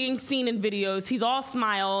being seen in videos. He's all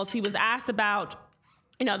smiles. He was asked about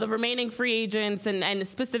the remaining free agents and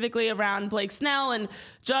specifically around Blake Snell, and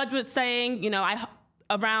Judge was saying,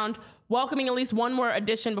 around welcoming at least one more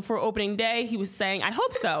addition before opening day. He was saying, I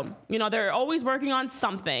hope so. They're always working on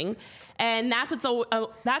something. And that's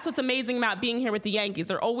what's amazing about being here with the Yankees.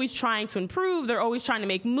 They're always trying to improve. They're always trying to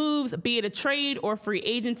make moves, be it a trade or free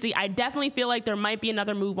agency. I definitely feel like there might be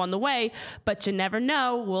another move on the way, but you never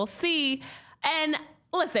know. We'll see. And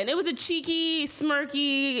listen, it was a cheeky,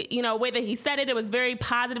 smirky, way that he said it. It was very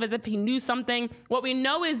positive, as if he knew something. What we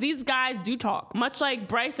know is these guys do talk, much like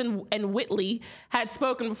Bryce and Whitley had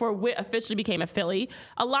spoken before Whit officially became a Philly.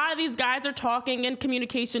 A lot of these guys are talking in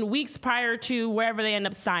communication weeks prior to wherever they end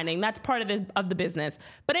up signing. That's part of the business.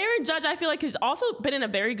 But Aaron Judge, I feel like, has also been in a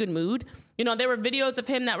very good mood. There were videos of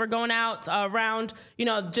him that were going out around,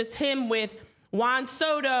 just him with Juan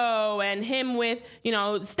Soto and him with,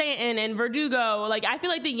 Stanton and Verdugo. Like, I feel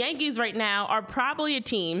like the Yankees right now are probably a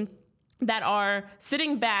team that are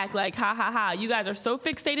sitting back like, ha, ha, ha. You guys are so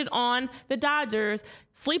fixated on the Dodgers.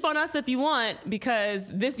 Sleep on us if you want, because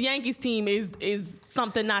this Yankees team is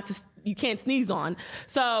something not you can't sneeze on.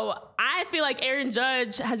 So I feel like Aaron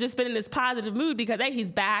Judge has just been in this positive mood because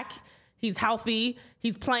he's back. He's healthy.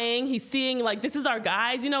 He's playing. He's seeing, like, this is our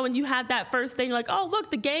guys. You know, when you have that first thing, you're like, oh,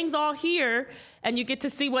 look, the gang's all here. And you get to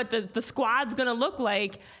see what the squad's going to look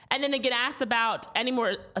like. And then they get asked about any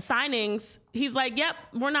more signings. He's like, yep,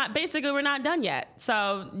 we're not done yet.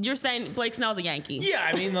 So you're saying Blake Snell's a Yankee. Yeah,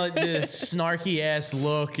 I mean, like, the snarky-ass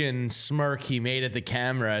look and smirk he made at the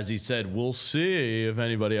camera as he said, we'll see if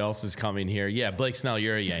anybody else is coming here. Yeah, Blake Snell,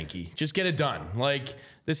 you're a Yankee. Just get it done. Like,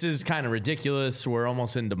 this is kind of ridiculous. We're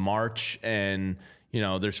almost into March, and, you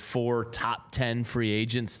know, there's 4 top 10 free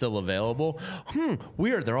agents still available.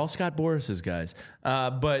 Weird. They're all Scott Boris's guys.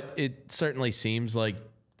 But it certainly seems like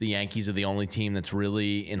the Yankees are the only team that's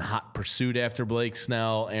really in hot pursuit after Blake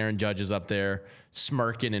Snell. Aaron Judge is up there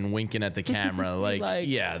smirking and winking at the camera. like,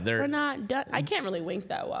 yeah, we're not done. I can't really wink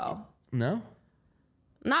that well. No?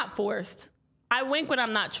 Not forced. I wink when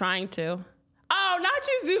I'm not trying to. Oh, not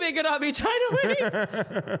you zooming it on me trying to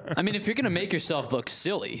wink. I mean, if you're going to make yourself look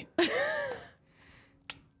silly.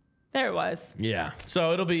 There it was. Yeah.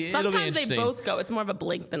 So it'll be interesting. Sometimes they both go. It's more of a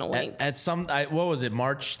blink than a wink. What was it?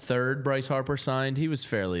 March 3rd, Bryce Harper signed. He was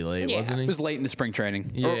fairly late, wasn't he? It was late in the spring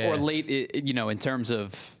training. Yeah. Or late, you know, in terms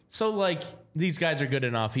of... So, like, these guys are good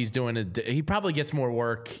enough. He's doing he probably gets more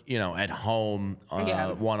work, you know, at home,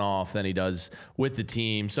 one-off than he does with the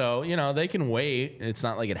team. So, you know, they can wait. It's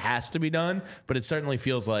not like it has to be done, but it certainly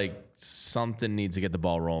feels like something needs to get the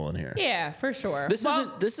ball rolling here. Yeah, for sure. This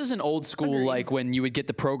isn't old school, like when you would get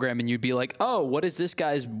the program and you'd be like, oh, what is this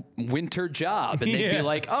guy's winter job? And they'd be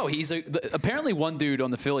like, oh, apparently one dude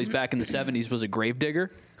on the Phillies back in the 70s was a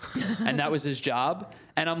gravedigger, and that was his job.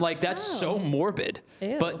 And I'm like, that's so morbid.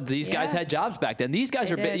 Ew. But these guys had jobs back then. These guys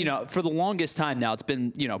you know, for the longest time now, it's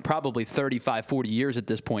been, you know, probably 35, 40 years at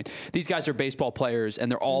this point. These guys are baseball players,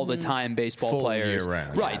 and they're all the time baseball Full players. year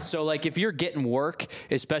round, right. yeah. So, like, if you're getting work,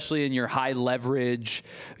 especially in your high leverage,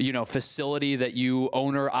 you know, facility that you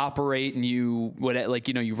own or operate, and you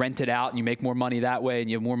rent it out and you make more money that way,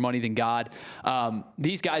 and you have more money than God.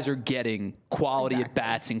 These guys are getting quality at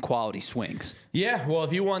bats and quality swings. Yeah. Well,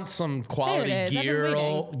 if you want some quality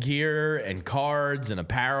gear and cards and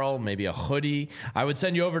apparel, maybe a hoodie, I would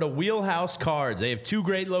send you over to Wheelhouse Cards. They have 2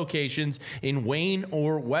 great locations in Wayne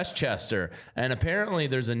or Westchester. And apparently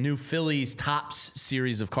there's a new Phillies Topps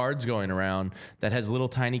series of cards going around that has little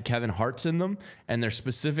tiny Kevin Harts in them. And they're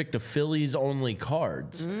specific to Phillies only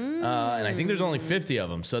cards. And I think there's only 50 of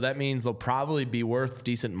them. So that means they'll probably be worth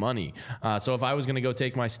decent money. So if I was going to go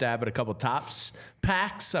take my stab at a couple Topps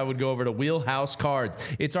packs, I would go over to Wheelhouse Cards.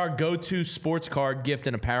 It's our go-to sports card gift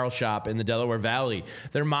and apparel shop in the Delaware Valley.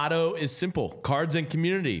 Their motto is simple: cards and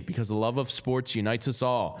community, because the love of sports unites us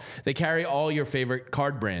all. They carry all your favorite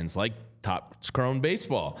card brands like Topps Chrome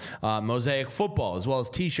Baseball, Mosaic Football, as well as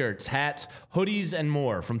t-shirts, hats, hoodies, and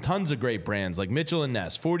more from tons of great brands like Mitchell &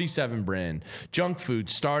 Ness, 47 brand, Junk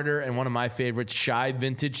Food, Starter, and one of my favorites, Shy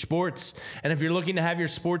Vintage Sports. And if you're looking to have your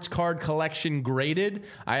sports card collection graded,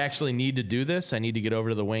 I actually need to do this. I need to get over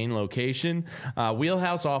to the Wayne location.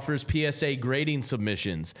 Wheelhouse offers PSA grading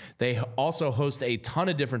submissions. They also host a ton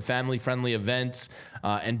of different family-friendly events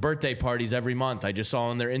and birthday parties every month. I just saw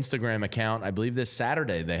on their Instagram account, I believe this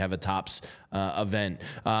Saturday, they have a Topps event.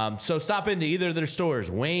 So stop into either of their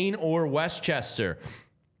stores, Wayne or Westchester.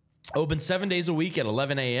 Open 7 days a week at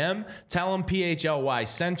 11 a.m. Tell them PHLY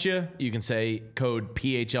sent you. You can say code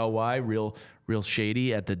PHLY, real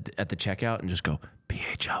shady, at the checkout, and just go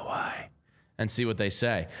PHLY and see what they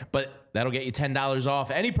say. But that'll get you $10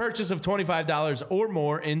 off any purchase of $25 or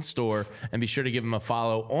more in store. And be sure to give them a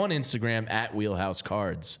follow on Instagram at Wheelhouse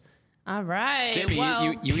Cards. All right. Jamie,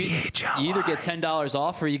 you either get $10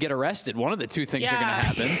 off or you get arrested. One of the two things are going to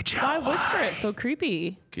happen. Why whisper it? So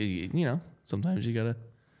creepy. You know, sometimes you got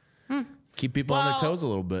to keep people on their toes a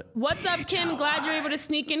little bit. What's up, Kim? Glad you're able to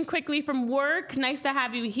sneak in quickly from work. Nice to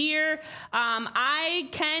have you here. I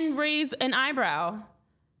can raise an eyebrow.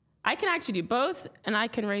 I can actually do both, and I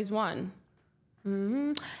can raise one.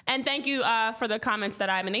 Mm-hmm. And thank you for the comments that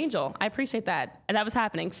I'm an angel. I appreciate that. And that was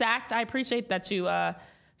happening. Sacked, I appreciate that you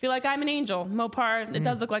feel like I'm an angel. Mopar, it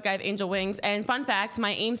does look like I have angel wings. And fun fact,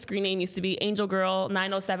 my AIM screen name used to be Angel Girl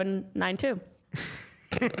 90792.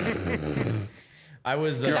 I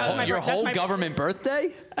was your whole government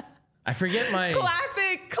birthday? I forget my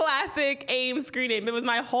classic AIM screen name. It was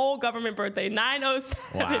my whole government birthday,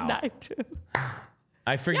 90792.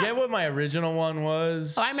 I forget what my original one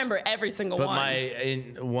was. Oh, I remember every single one.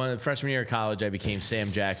 But freshman year of college, I became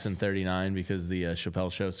Sam Jackson 39 because the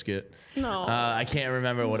Chappelle Show skit. No. I can't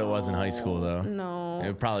remember what it was in high school though. No.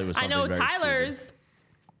 It probably was something I know very Tyler's. stupid.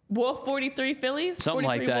 Wolf 43 Phillies? Something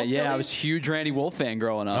like 43 that. Wolf Yeah, I Phillies? was a huge Randy Wolf fan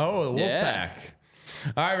growing up. Oh, the Wolf Yeah. Pack.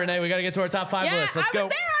 All right, Renee, we got to get to our top 5 list. Let's go.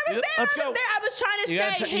 Let's go. I was trying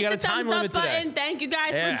to say, hit the thumbs up button. Thank you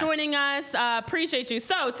guys for joining us. Appreciate you.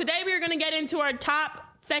 So today we are going to get into our top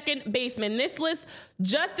second baseman. This list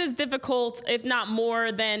just as difficult, if not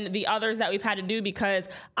more, than the others that we've had to do, because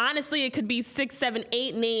honestly, it could be 6, 7,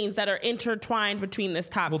 8 names that are intertwined between this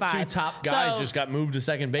top 5. 2 top guys just got moved to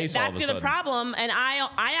second base all of a sudden. That's the problem, and I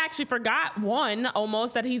actually forgot one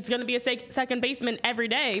almost that he's going to be a second baseman every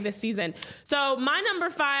day this season. So my number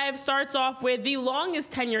 5 starts off with the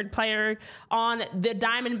longest tenured player on the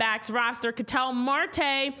Diamondbacks roster, Ketel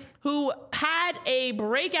Marte, who had a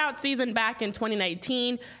breakout season back in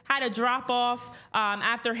 2019, had a drop-off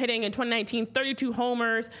after hitting in 2019 32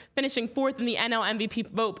 homers, finishing 4th in the NL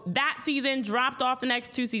MVP vote that season, dropped off the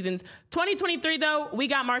next 2 seasons. 2023, though, we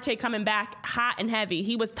got Marte coming back hot and heavy.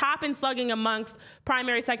 He was top in slugging amongst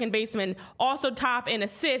primary second basemen, also top in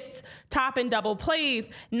assists, top in double plays,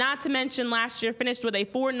 not to mention last year finished with a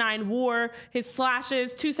 4.9 WAR, his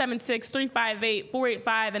slashes, 276, 358,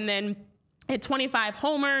 485, and then hit 25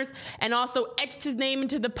 homers, and also etched his name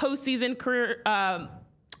into the postseason career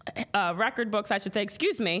record books, I should say,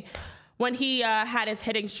 when he had his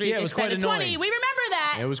hitting streak extended 20. We remember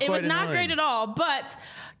that. It was not great at all, but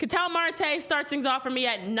Ketel Marte starts things off for me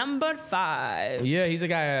at number 5. Yeah, he's a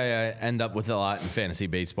guy I end up with a lot in fantasy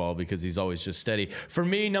baseball because he's always just steady. For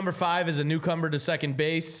me, number 5 is a newcomer to second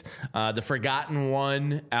base, the forgotten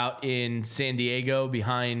one out in San Diego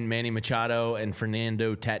behind Manny Machado and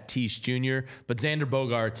Fernando Tatis Jr., but Xander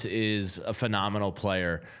Bogaerts is a phenomenal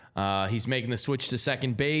player. He's making the switch to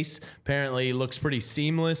second base. Apparently looks pretty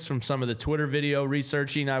seamless from some of the Twitter video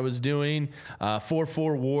researching I was doing.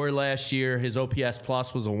 4.4 WAR last year. His OPS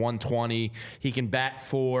plus was a 120. He can bat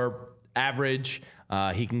for average.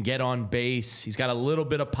 He can get on base. He's got a little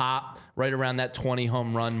bit of pop right around that 20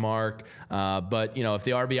 home run mark. But, if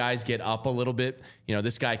the RBIs get up a little bit,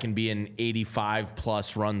 this guy can be an 85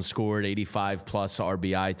 plus runs scored, 85 plus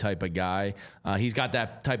RBI type of guy. He's got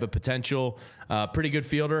that type of potential. Pretty good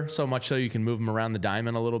fielder, so much so you can move him around the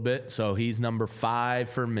diamond a little bit. So he's number 5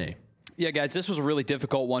 for me. Yeah, guys, this was a really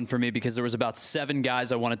difficult one for me because there was about 7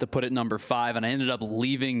 guys I wanted to put at number 5, and I ended up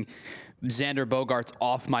leaving Xander Bogaerts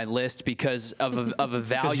off my list because of a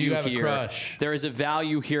value you have here. A crush. There is a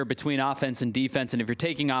value here between offense and defense, and if you're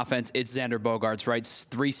taking offense, it's Xander Bogaerts, right?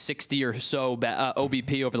 360 or so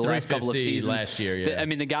OBP over the last couple of seasons. Last year, yeah.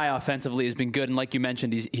 The guy offensively has been good, and like you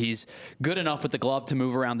mentioned, he's good enough with the glove to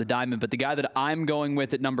move around the diamond. But the guy that I'm going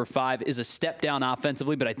with at number 5 is a step down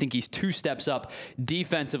offensively, but I think he's 2 steps up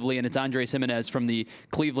defensively, and it's Andres Gimenez from the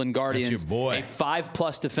Cleveland Guardians. That's your boy. A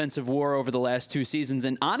 5+ defensive WAR over the last 2 seasons,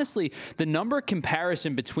 and honestly, the number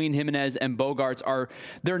comparison between Gimenez and Bogaerts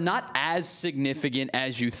they're not as significant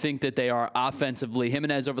as you think that they are offensively.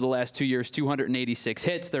 Gimenez over the last 2 years, 286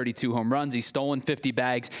 hits, 32 home runs. He's stolen 50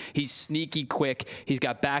 bags. He's sneaky quick. He's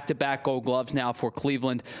got back-to-back Gold Gloves now for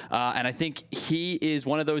Cleveland. And I think he is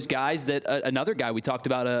one of those guys that another guy we talked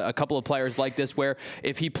about, a couple of players like this, where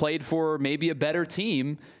if he played for maybe a better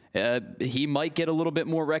team, he might get a little bit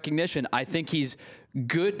more recognition. I think he's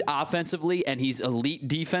good offensively and he's elite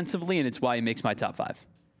defensively, and it's why he makes my top 5.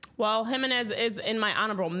 Well, Gimenez is in my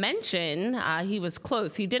honorable mention. He was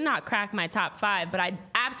close. He did not crack my top 5, but I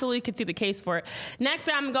absolutely could see the case for it. Next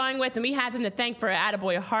I'm going with, and we have him to thank for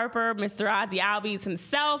Attaboy Harper, Mr. Ozzie Albies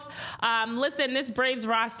himself. Listen, this Braves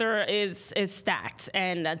roster is stacked,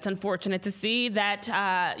 and it's unfortunate to see that,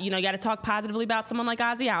 you got to talk positively about someone like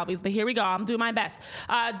Ozzie Albies, but here we go. I'm doing my best.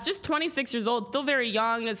 Just 26 years old, still very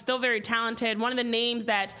young, and still very talented. One of the names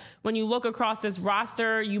that when you look across this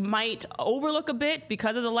roster, you might overlook a bit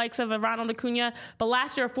because of the likes of Ronald Acuna, but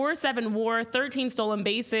last year, 4.7 WAR, 13 stolen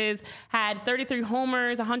bases, had 33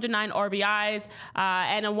 homers, 109 RBIs,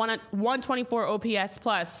 and a 124 OPS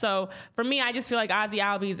plus. So for me, I just feel like Ozzie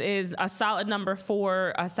Albies is a solid number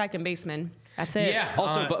 4 second baseman. That's it. Yeah.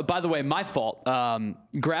 Also, by the way, my fault.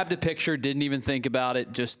 Grabbed a picture, didn't even think about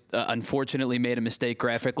it, just unfortunately made a mistake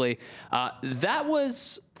graphically. That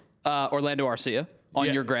was Orlando Arcia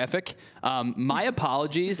on your graphic. My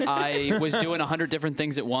apologies. I was doing 100 different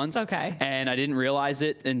things at once. Okay. And I didn't realize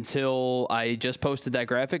it until I just posted that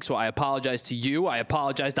graphic. So I apologize to you. I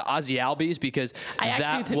apologize to Ozzie Albies because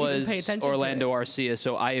that was Orlando Arcia.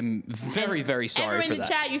 So I am very, very sorry for that. Everyone in the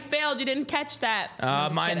chat, you failed. You didn't catch that.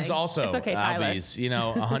 Mine's also it's okay, Albies.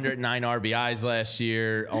 109 RBIs last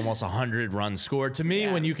year, almost 100 runs scored. To me,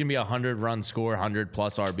 when you can be a 100 run score, 100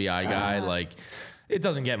 plus RBI guy, It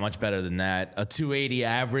doesn't get much better than that. A 280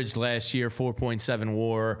 average last year, 4.7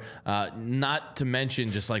 WAR. Not to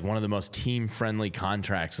mention just like one of the most team-friendly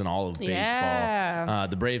contracts in all of baseball.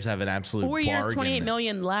 The Braves have an absolute 4 years, bargain. $28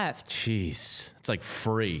 million left. Jeez, it's like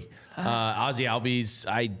free. Ozzy Albies,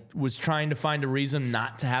 I was trying to find a reason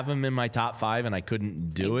not to have him in my top 5, and I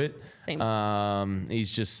couldn't do it. Same.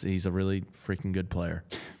 He's a really freaking good player.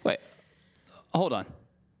 Wait, hold on.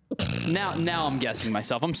 Now I'm guessing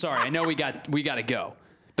myself. I'm sorry. I know we got to go,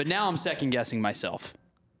 but now I'm second guessing myself.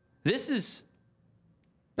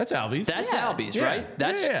 That's Albies. That's Albies, right?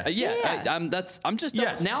 That's I'm just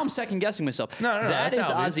now I'm second guessing myself. No, that is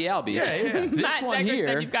Albies. Ozzy Albies. Yeah. This Matt one Decker here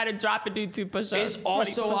said you've got to drop and do 2 push-ups. is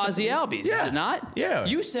also Ozzy Albies, is it not? Yeah.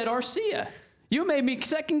 You said Arcia. You made me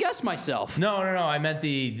second guess myself. No. I meant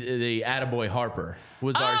the attaboy Harper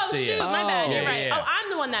was Arcia. Shoot, my bad. You're right. Yeah. Oh, I'm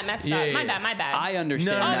the one that messed up. My bad. I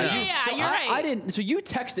understand. No. So you're right. I didn't. So you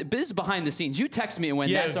texted. This is behind the scenes. You texted me and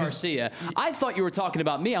went, "That's Arcia." I thought you were talking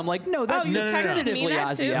about me. I'm like, no, that's definitively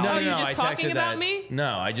Ozzy Albies. No, you're I just talking texted about that. me?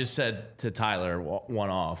 No, I just said to Tyler one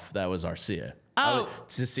off. That was Arcia.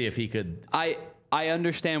 To see if he could. I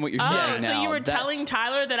understand what you're saying now. So you were telling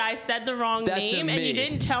Tyler that I said the wrong name and you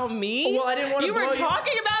didn't tell me? Well, I didn't want to You were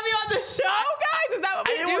talking about me on the show, guys? Is that what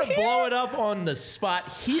we do I didn't want to here? blow it up on the spot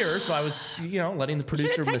here, so I was, letting the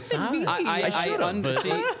producer massage. me. I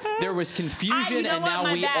see. There was confusion, and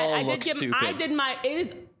now we all look stupid. It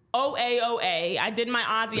is OAOA. I did my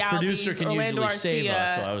Ozzy Albies. Producer can Orlando usually save Arcia.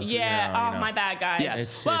 us, so I was, my bad, guys.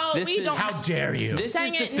 Yes. How dare you? This Dang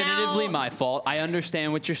is it, definitively now- my fault. I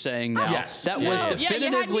understand what you're saying now. Yes. That was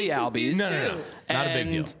definitively you had me Albies. confused, No. too. Not a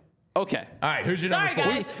big deal. Okay. All right, who's your number 4?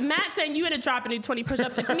 Sorry, guys. Matt saying you had to drop and do 20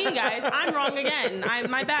 push-ups. It's me, guys. I'm wrong again.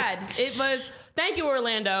 My bad. It was... Thank you,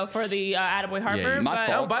 Orlando, for the Attaboy Harper. my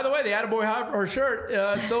fault. Oh, by the way, the Attaboy Harper shirt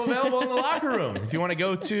is still available in the locker room. If you want to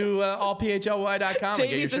go to allphly.com and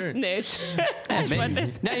get your Jamie's a shirt. snitch.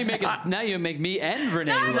 Now you make me and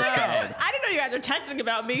Renee No, look bad. I didn't know you guys are texting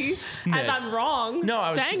about me as I'm wrong. No,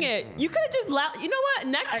 I was. Dang it. You could have just you know what?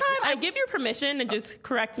 Next time I give you permission to just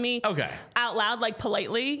correct me out loud, like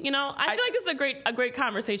politely. I feel like this is a great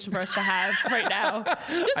conversation for us to have right now.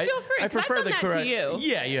 Just feel free. I prefer I've done that to you.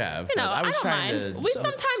 Yeah, you have. I was don't trying mind.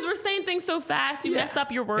 Sometimes we're saying things so fast, you mess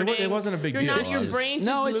up your wording. It wasn't a big deal. Your brain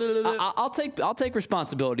just I'll take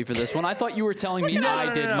responsibility for this one. I think you were telling me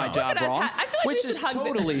I did my job wrong, which is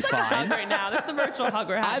totally fine. Right now, this is a virtual hug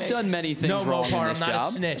we're having. I've done many things wrong in this I'm not job.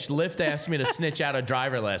 a snitch. Lyft asked me to snitch out a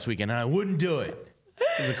driver last weekend, and I wouldn't do it.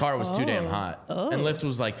 Because the car was too damn hot. And Lyft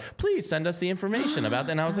was like, please send us the information about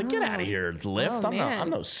that. And I was like, get out of here, Lyft. I'm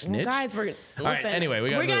no snitch. Well, guys, all right, anyway,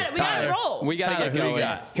 we got to roll. We got to get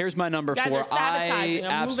going. Here's my number 4. I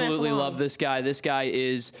absolutely love this guy. This guy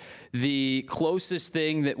is the closest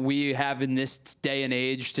thing that we have in this day and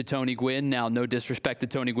age to Tony Gwynn. Now, no disrespect to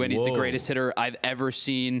Tony Gwynn. He's the greatest hitter I've ever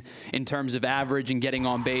seen in terms of average and getting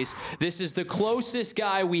on base. This is the closest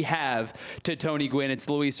guy we have to Tony Gwynn. It's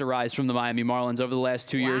Luis Ariz from the Miami Marlins. Over the last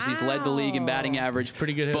 2 years, he's led the league in batting average.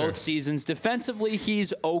 Pretty good hitter. Both seasons. Defensively,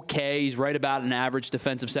 he's okay. He's right about an average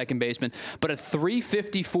defensive second baseman. But a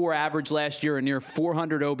 354 average last year, a near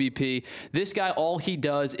 400 OBP. This guy, all he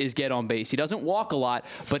does is get on base. He doesn't walk a lot,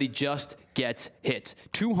 but he just gets hits.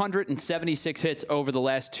 276 hits over the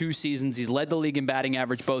last 2 seasons. He's led the league in batting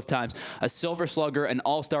average both times. A Silver Slugger, an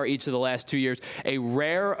All-Star each of the last 2 years. A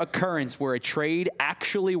rare occurrence where a trade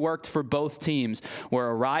actually worked for both teams, where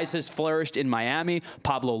Ariz has flourished in Miami,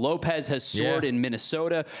 Pablo Lopez has soared in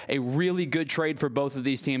Minnesota. A really good trade for both of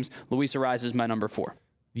these teams. Luis Ariz is my number 4.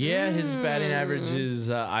 Yeah, his batting average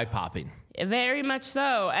is eye-popping. Very much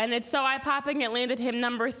so. And it's so eye-popping, it landed him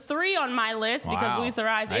number 3 on my list because Luis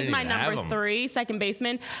Ariz is my number 3, second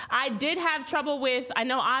baseman. I did have trouble with, I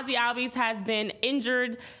know Ozzy Albies has been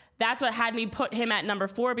injured. That's what had me put him at number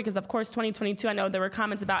 4 because, of course, 2022, I know there were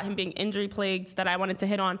comments about him being injury-plagued that I wanted to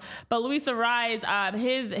hit on. But Luis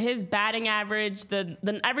Ariz, his batting average,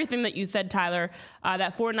 the everything that you said, Tyler,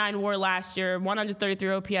 that 4.9 WAR last year, 133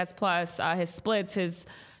 OPS plus, his splits, he's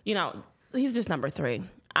just number 3.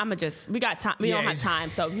 We got time. We don't have time.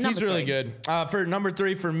 So he's really good. For number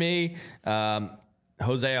 3 for me, Jose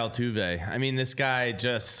Altuve. I mean, this guy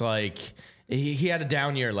just he had a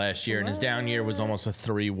down year last year, and his down year was almost a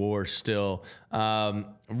 3 WAR still.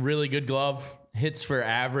 Really good glove. Hits for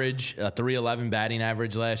average, 311 batting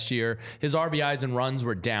average last year. His RBIs and runs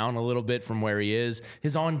were down a little bit from where he is.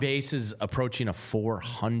 His on base is approaching a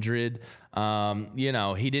 400.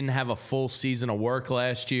 He didn't have a full season of work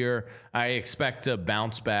last year. I expect a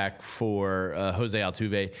bounce back for Jose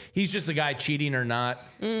Altuve. He's just a guy, cheating or not,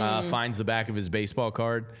 finds the back of his baseball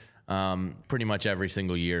card. pretty much every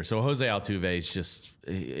single year. So Jose Altuve is just,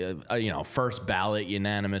 first ballot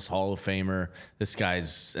unanimous Hall of Famer. This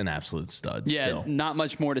guy's an absolute stud. Yeah, still. Not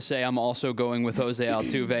much more to say. I'm also going with Jose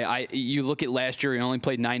Altuve. You look at last year, he only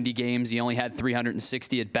played 90 games. He only had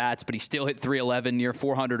 360 at bats, but he still hit 311, near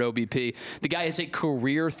 400 OBP. The guy is a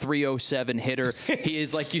career 307 hitter. He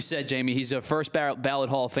is, like you said, Jamie, he's a first ballot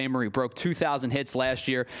Hall of Famer. He broke 2,000 hits last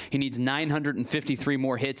year. He needs 953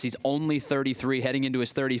 more hits. He's only 33, heading into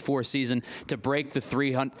his 34th season to break the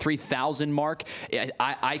 3,000 mark.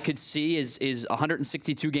 I could see his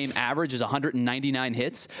 162 game average is 199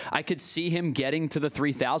 hits. I could see him getting to the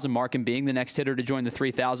 3,000 mark and being the next hitter to join the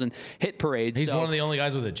 3,000 hit parade. He's one of the only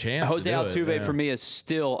guys with a chance. Jose Altuve for me is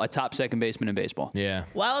still a top second baseman in baseball. Yeah.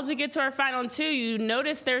 Well, as we get to our final two, you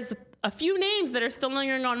notice there's a few names that are still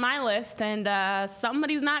lingering on my list, and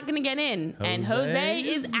somebody's not going to get in. And Jose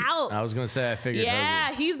is out. I was going to say, I figured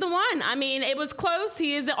Jose. He's the one. I mean, it was close.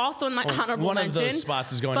 He is also in my honorable one mention. One of those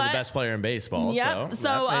spots is going to the best player in baseball. Yep.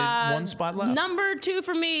 So one spot left. Number 2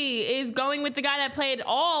 for me is going with the guy that played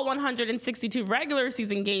all 162 regular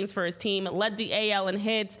season games for his team, led the AL in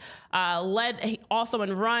hits, led also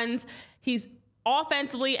in runs. He's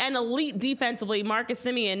offensively and elite defensively, Marcus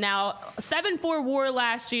Semien. Now, 7.4 WAR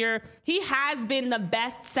last year. He has been the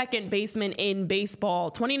best second baseman in baseball.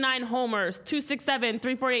 29 homers, 267,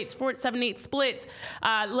 348, 478 splits.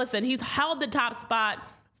 Listen, he's held the top spot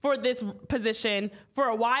for this position for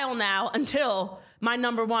a while now until my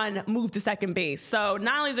number 1 moved to second base. So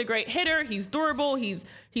not only is he a great hitter, he's durable, he's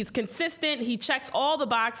consistent, he checks all the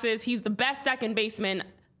boxes. He's the best second baseman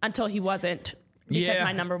until he wasn't. Because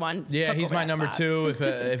my number 1. Yeah, he's my number spot. 2.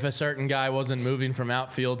 If a certain guy wasn't moving from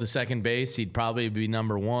outfield to second base, he'd probably be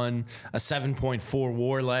number 1. A 7.4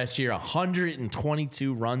 WAR last year,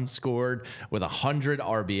 122 runs scored with 100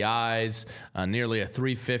 RBIs, nearly a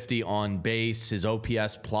 350 on base. His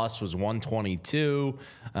OPS plus was 122,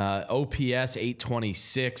 OPS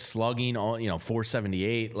 826, slugging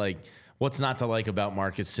 478. Like, what's not to like about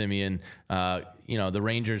Marcus Semien? The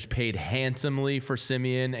Rangers paid handsomely for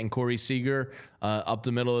Semien and Corey Seager up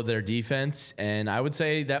the middle of their defense, and I would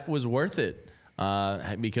say that was worth it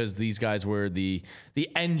because these guys were the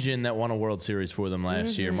engine that won a World Series for them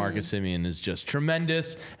last year. Marcus Semien is just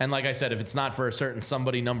tremendous, and like I said, if it's not for a certain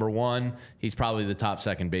somebody number 1, he's probably the top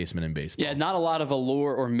second baseman in baseball. Yeah, not a lot of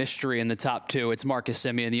allure or mystery in the top 2. It's Marcus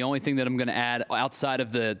Semien. The only thing that I'm going to add outside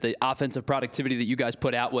of the offensive productivity that you guys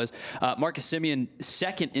put out was Marcus Semien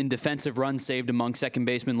second in defensive runs saved among second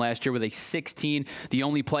basemen last year with a 16. The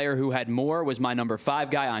only player who had more was my number 5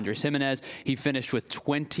 guy, Andres Gimenez. He finished with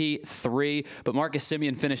 23, but Marcus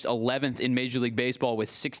Semien finished 11th in Major League Baseball with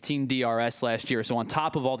 16 DRS last year. So on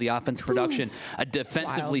top of all the offensive production, a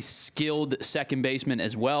defensively skilled second baseman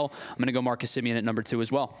as well. I'm going to go Marcus Semien at number 2 as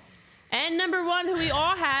well. And number 1, who we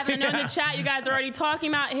all have, and I know in the chat you guys are already talking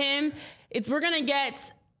about him, we're going to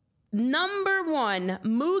get number 1,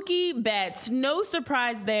 Mookie Betts. No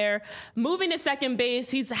surprise there. Moving to second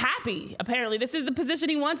base, he's happy. Apparently, this is the position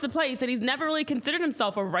he wants to play. He said he's never really considered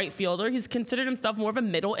himself a right fielder. He's considered himself more of a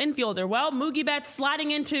middle infielder. Well, Mookie Betts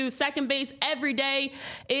sliding into second base every day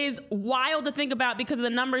is wild to think about because of the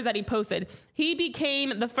numbers that he posted. He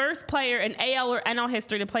became the first player in AL or NL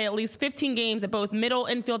history to play at least 15 games at both middle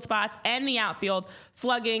infield spots and the outfield,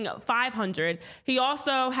 slugging 500. He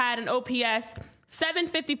also had an OPS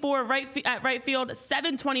 754 at right field,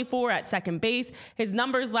 724 at second base. His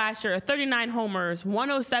numbers last year are 39 homers,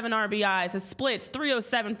 107 RBIs, his splits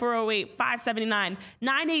 307, 408, 579,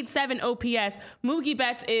 987 OPS. Mookie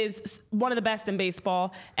Betts is one of the best in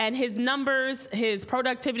baseball, and his numbers, his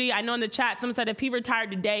productivity, I know in the chat someone said if he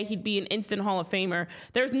retired today, he'd be an instant Hall of Famer.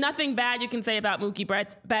 There's nothing bad you can say about Mookie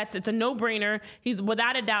Betts. It's a no-brainer. He's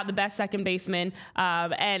without a doubt the best second baseman,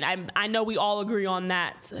 and I know we all agree on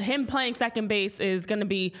that. Him playing second base is going to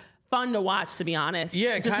be fun to watch, to be honest.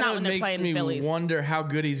 Yeah, it kind of makes me Phillies. wonder how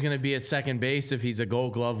good he's going to be at second base if he's a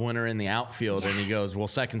Gold Glove winner in the outfield and he goes, well,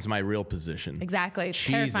 second's my real position. Exactly. It's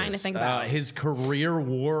Jesus. terrifying to think about. His career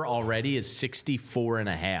WAR already is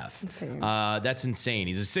 64.5. Insane. That's insane.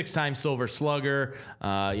 He's a 6-time Silver Slugger,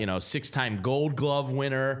 6-time Gold Glove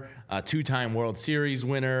winner, 2-time World Series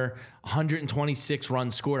winner, 126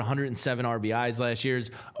 runs scored, 107 RBIs last year's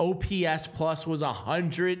OPS plus was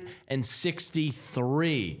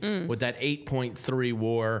 163 with that 8.3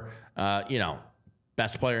 WAR.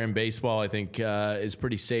 Best player in baseball, I think, is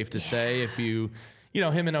pretty safe to say. If him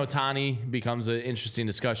and Ohtani becomes an interesting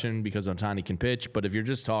discussion because Ohtani can pitch. But if you're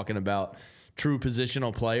just talking about true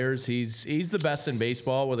positional players, he's the best in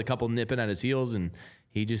baseball with a couple nipping at his heels, and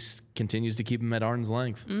he just continues to keep him at arm's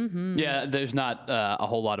length. Yeah, there's not a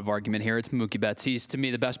whole lot of argument here. It's Mookie Betts. He's, to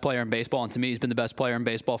me, the best player in baseball, and to me, he's been the best player in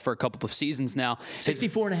baseball for a couple of seasons now.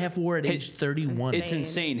 64.5 WAR at age 31. It's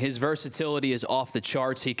insane. His versatility is off the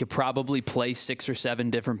charts. He could probably play 6 or 7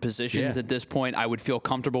 different positions at this point. I would feel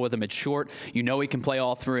comfortable with him at short. You know he can play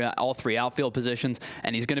all three outfield positions,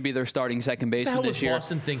 and he's going to be their starting second baseman this year. What the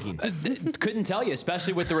hell was Boston thinking? Couldn't tell you,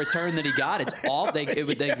 especially with the return that he got. It's all they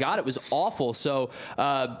got. It was awful. So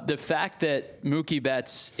the fact that Mookie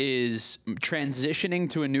Betts is transitioning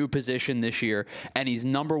to a new position this year and he's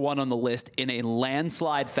number 1 on the list in a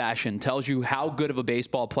landslide fashion tells you how good of a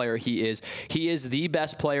baseball player he is. He is the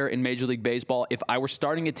best player in Major League Baseball. If I were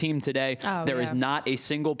starting a team today, there is not a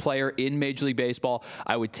single player in Major League Baseball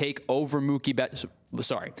I would take over Mookie Betts.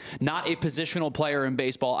 Sorry, not a positional player in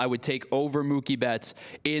baseball I would take over Mookie Betts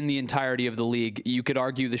in the entirety of the league. You could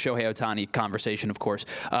argue the Shohei Ohtani conversation, of course,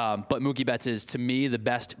 but Mookie Betts is, to me, the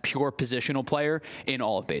best pure positional player in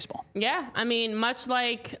all of baseball. Yeah, I mean, much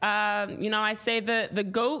like, I say the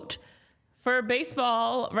GOAT for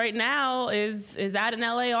baseball right now is out in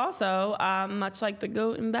LA also, much like the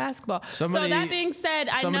GOAT in basketball. So that being said,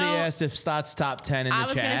 somebody asked if Stott's top 10 in the chat. I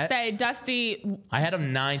was going to say, Dusty. I had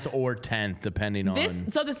him 9th or 10th, depending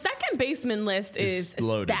on. So the second baseman list is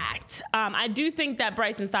stacked. I do think that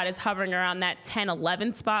Bryson Stott is hovering around that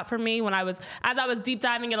 10-11 spot for me. As I was deep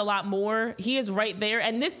diving it a lot more, he is right there.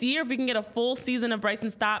 And this year, if we can get a full season of Bryson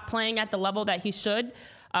Stott playing at the level that he should,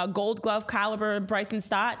 Gold Glove caliber Bryson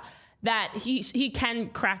Stott, that he can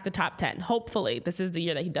crack the top 10. Hopefully, this is the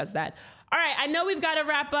year that he does that. All right, I know we've got to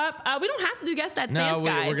wrap up. We don't have to do Guess That Stance,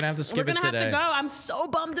 guys. We're going to have to skip it today. We're going to have to go. I'm so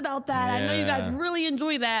bummed about that. Yeah. I know you guys really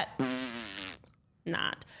enjoy that.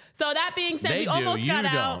 Not. So that being said, we almost got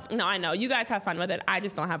out. No, I know. You guys have fun with it. I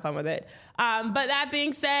just don't have fun with it. But that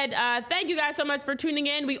being said, thank you guys so much for tuning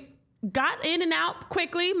in. We got in and out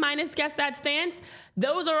quickly, minus Guess That Stance.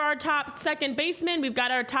 Those are our top second basemen. We've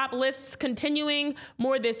got our top lists continuing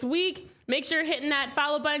more this week. Make sure you're hitting that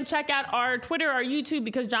follow button. Check out our Twitter, our YouTube,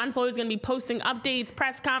 because John Floyd is going to be posting updates,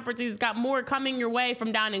 press conferences. Got more coming your way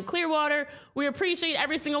from down in Clearwater. We appreciate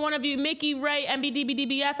every single one of you. Mickey, Ray,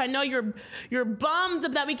 MBDBDBF. I know you're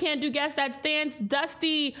bummed that we can't do Guess That Stance.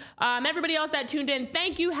 Dusty, everybody else that tuned in,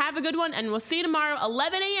 thank you. Have a good one, and we'll see you tomorrow,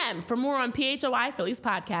 11 a.m. for more on PHOI Phillies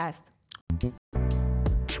Podcast.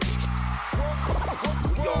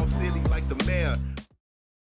 Y'all silly like the mayor.